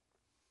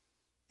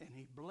and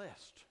he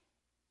blessed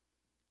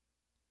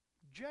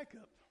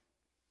Jacob,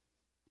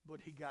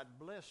 but he got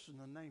blessed in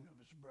the name of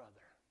his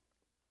brother.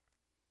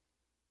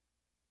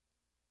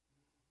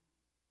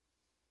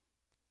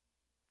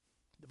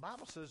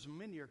 Bible says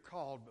many are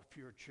called, but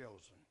few are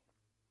chosen.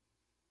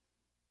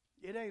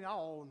 It ain't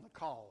all in the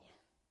call.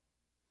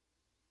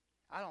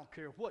 I don't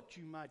care what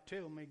you might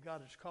tell me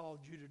God has called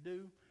you to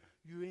do.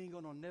 You ain't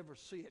going to never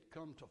see it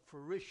come to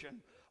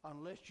fruition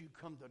unless you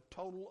come to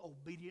total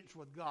obedience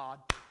with God.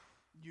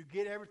 You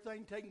get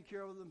everything taken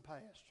care of in the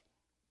past.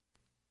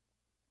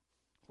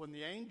 When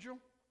the angel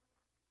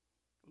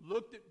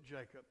looked at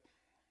Jacob,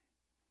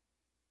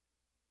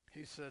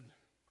 he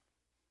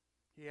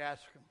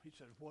asked him, he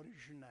said, what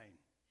is your name?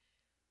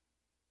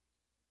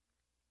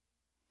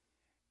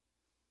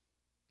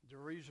 The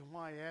reason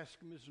why he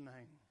asked him his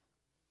name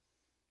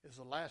is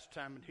the last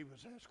time that he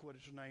was asked what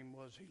his name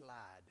was, he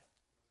lied.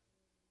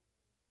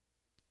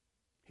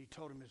 He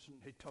told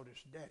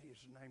his daddy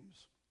his name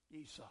was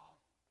Esau.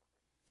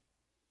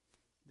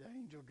 The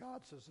angel of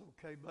God says,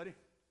 okay, buddy,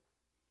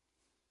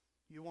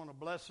 you want a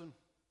blessing?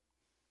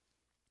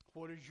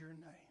 What is your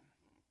name?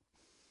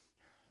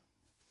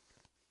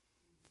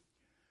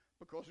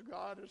 Because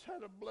God has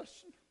had a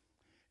blessing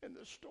in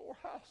the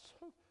storehouse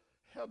of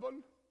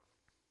heaven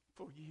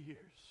for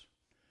years,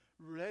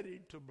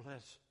 ready to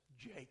bless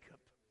Jacob.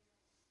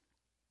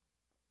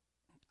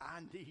 I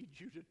need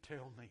you to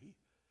tell me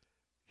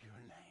your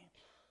name.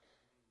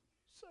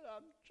 Say,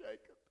 I'm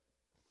Jacob.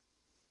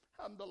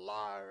 I'm the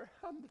liar.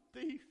 I'm the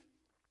thief.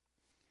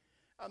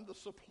 I'm the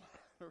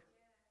supplanter.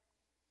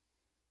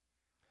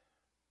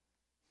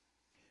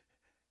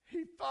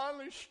 He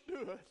finally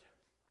stood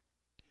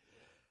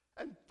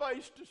and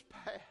faced his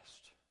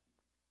past.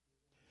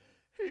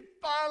 He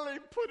finally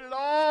put it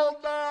all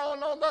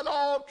down on that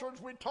altar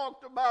as we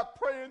talked about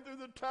praying through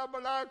the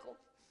tabernacle.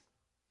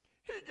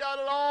 He got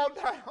it all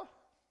down.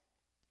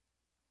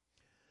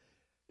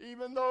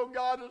 Even though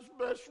God has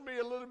blessed me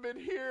a little bit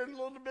here and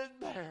a little bit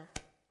there,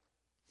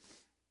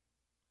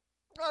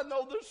 I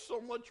know there's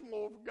so much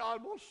more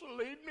God wants to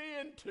lead me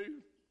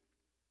into.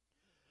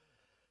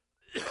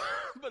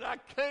 But I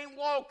can't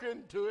walk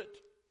into it.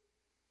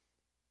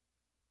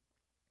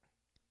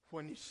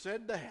 When he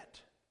said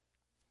that,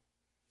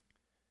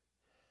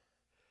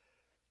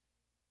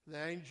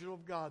 the angel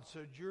of God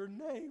said, your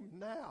name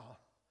now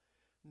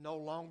no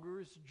longer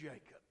is Jacob.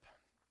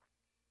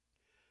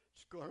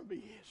 It's going to be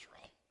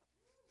Israel.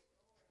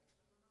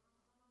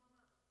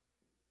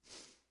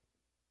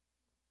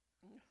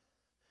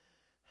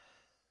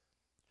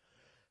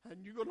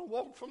 And you're going to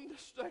walk from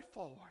this day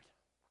forward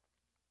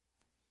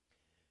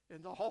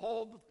in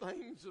all the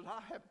things that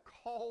I have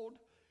called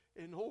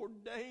and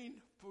ordained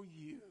for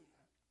you,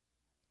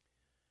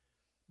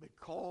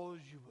 because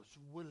you was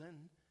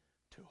willing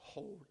to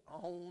hold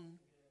on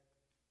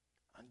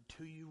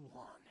until you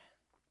won.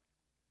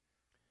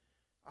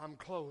 I'm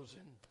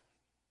closing.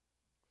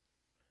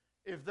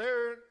 If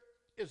there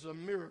is a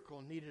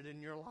miracle needed in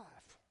your life,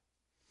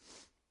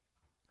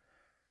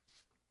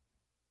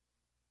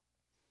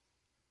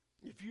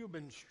 if you've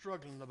been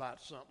struggling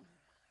about something,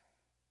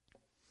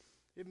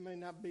 it may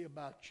not be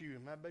about you.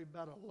 It may be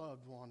about a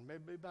loved one. It may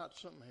be about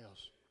something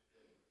else.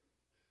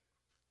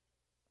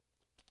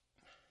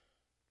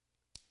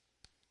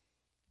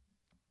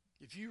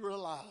 If you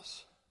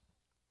realize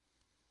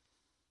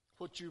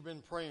what you've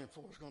been praying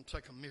for is going to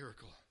take a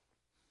miracle,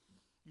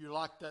 you're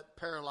like that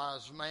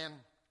paralyzed man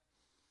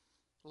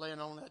laying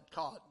on that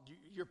cot.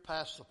 You're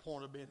past the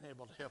point of being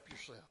able to help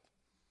yourself.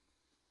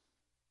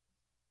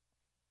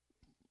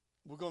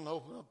 We're going to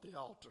open up the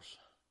altars.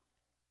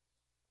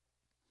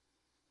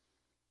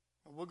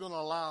 And we're going to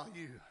allow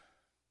you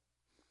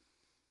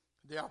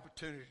the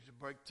opportunity to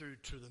break through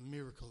to the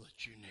miracle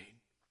that you need.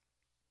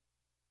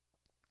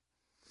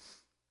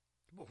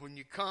 But when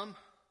you come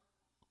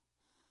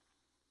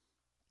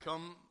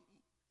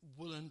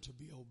willing to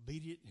be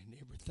obedient in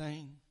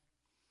everything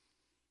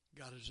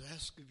God has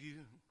asked of you.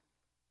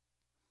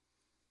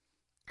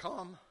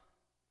 Come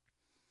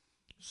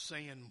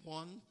saying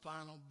one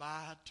final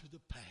bye to the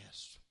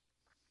past.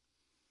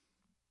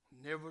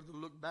 Never to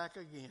look back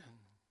again,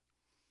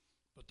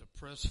 but to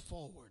press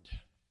forward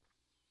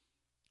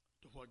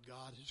to what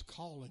God is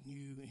calling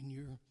you in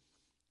your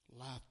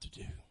life to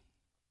do.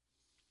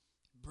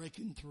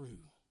 Breaking through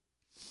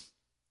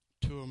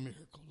to a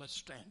miracle. Let's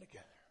stand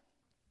together.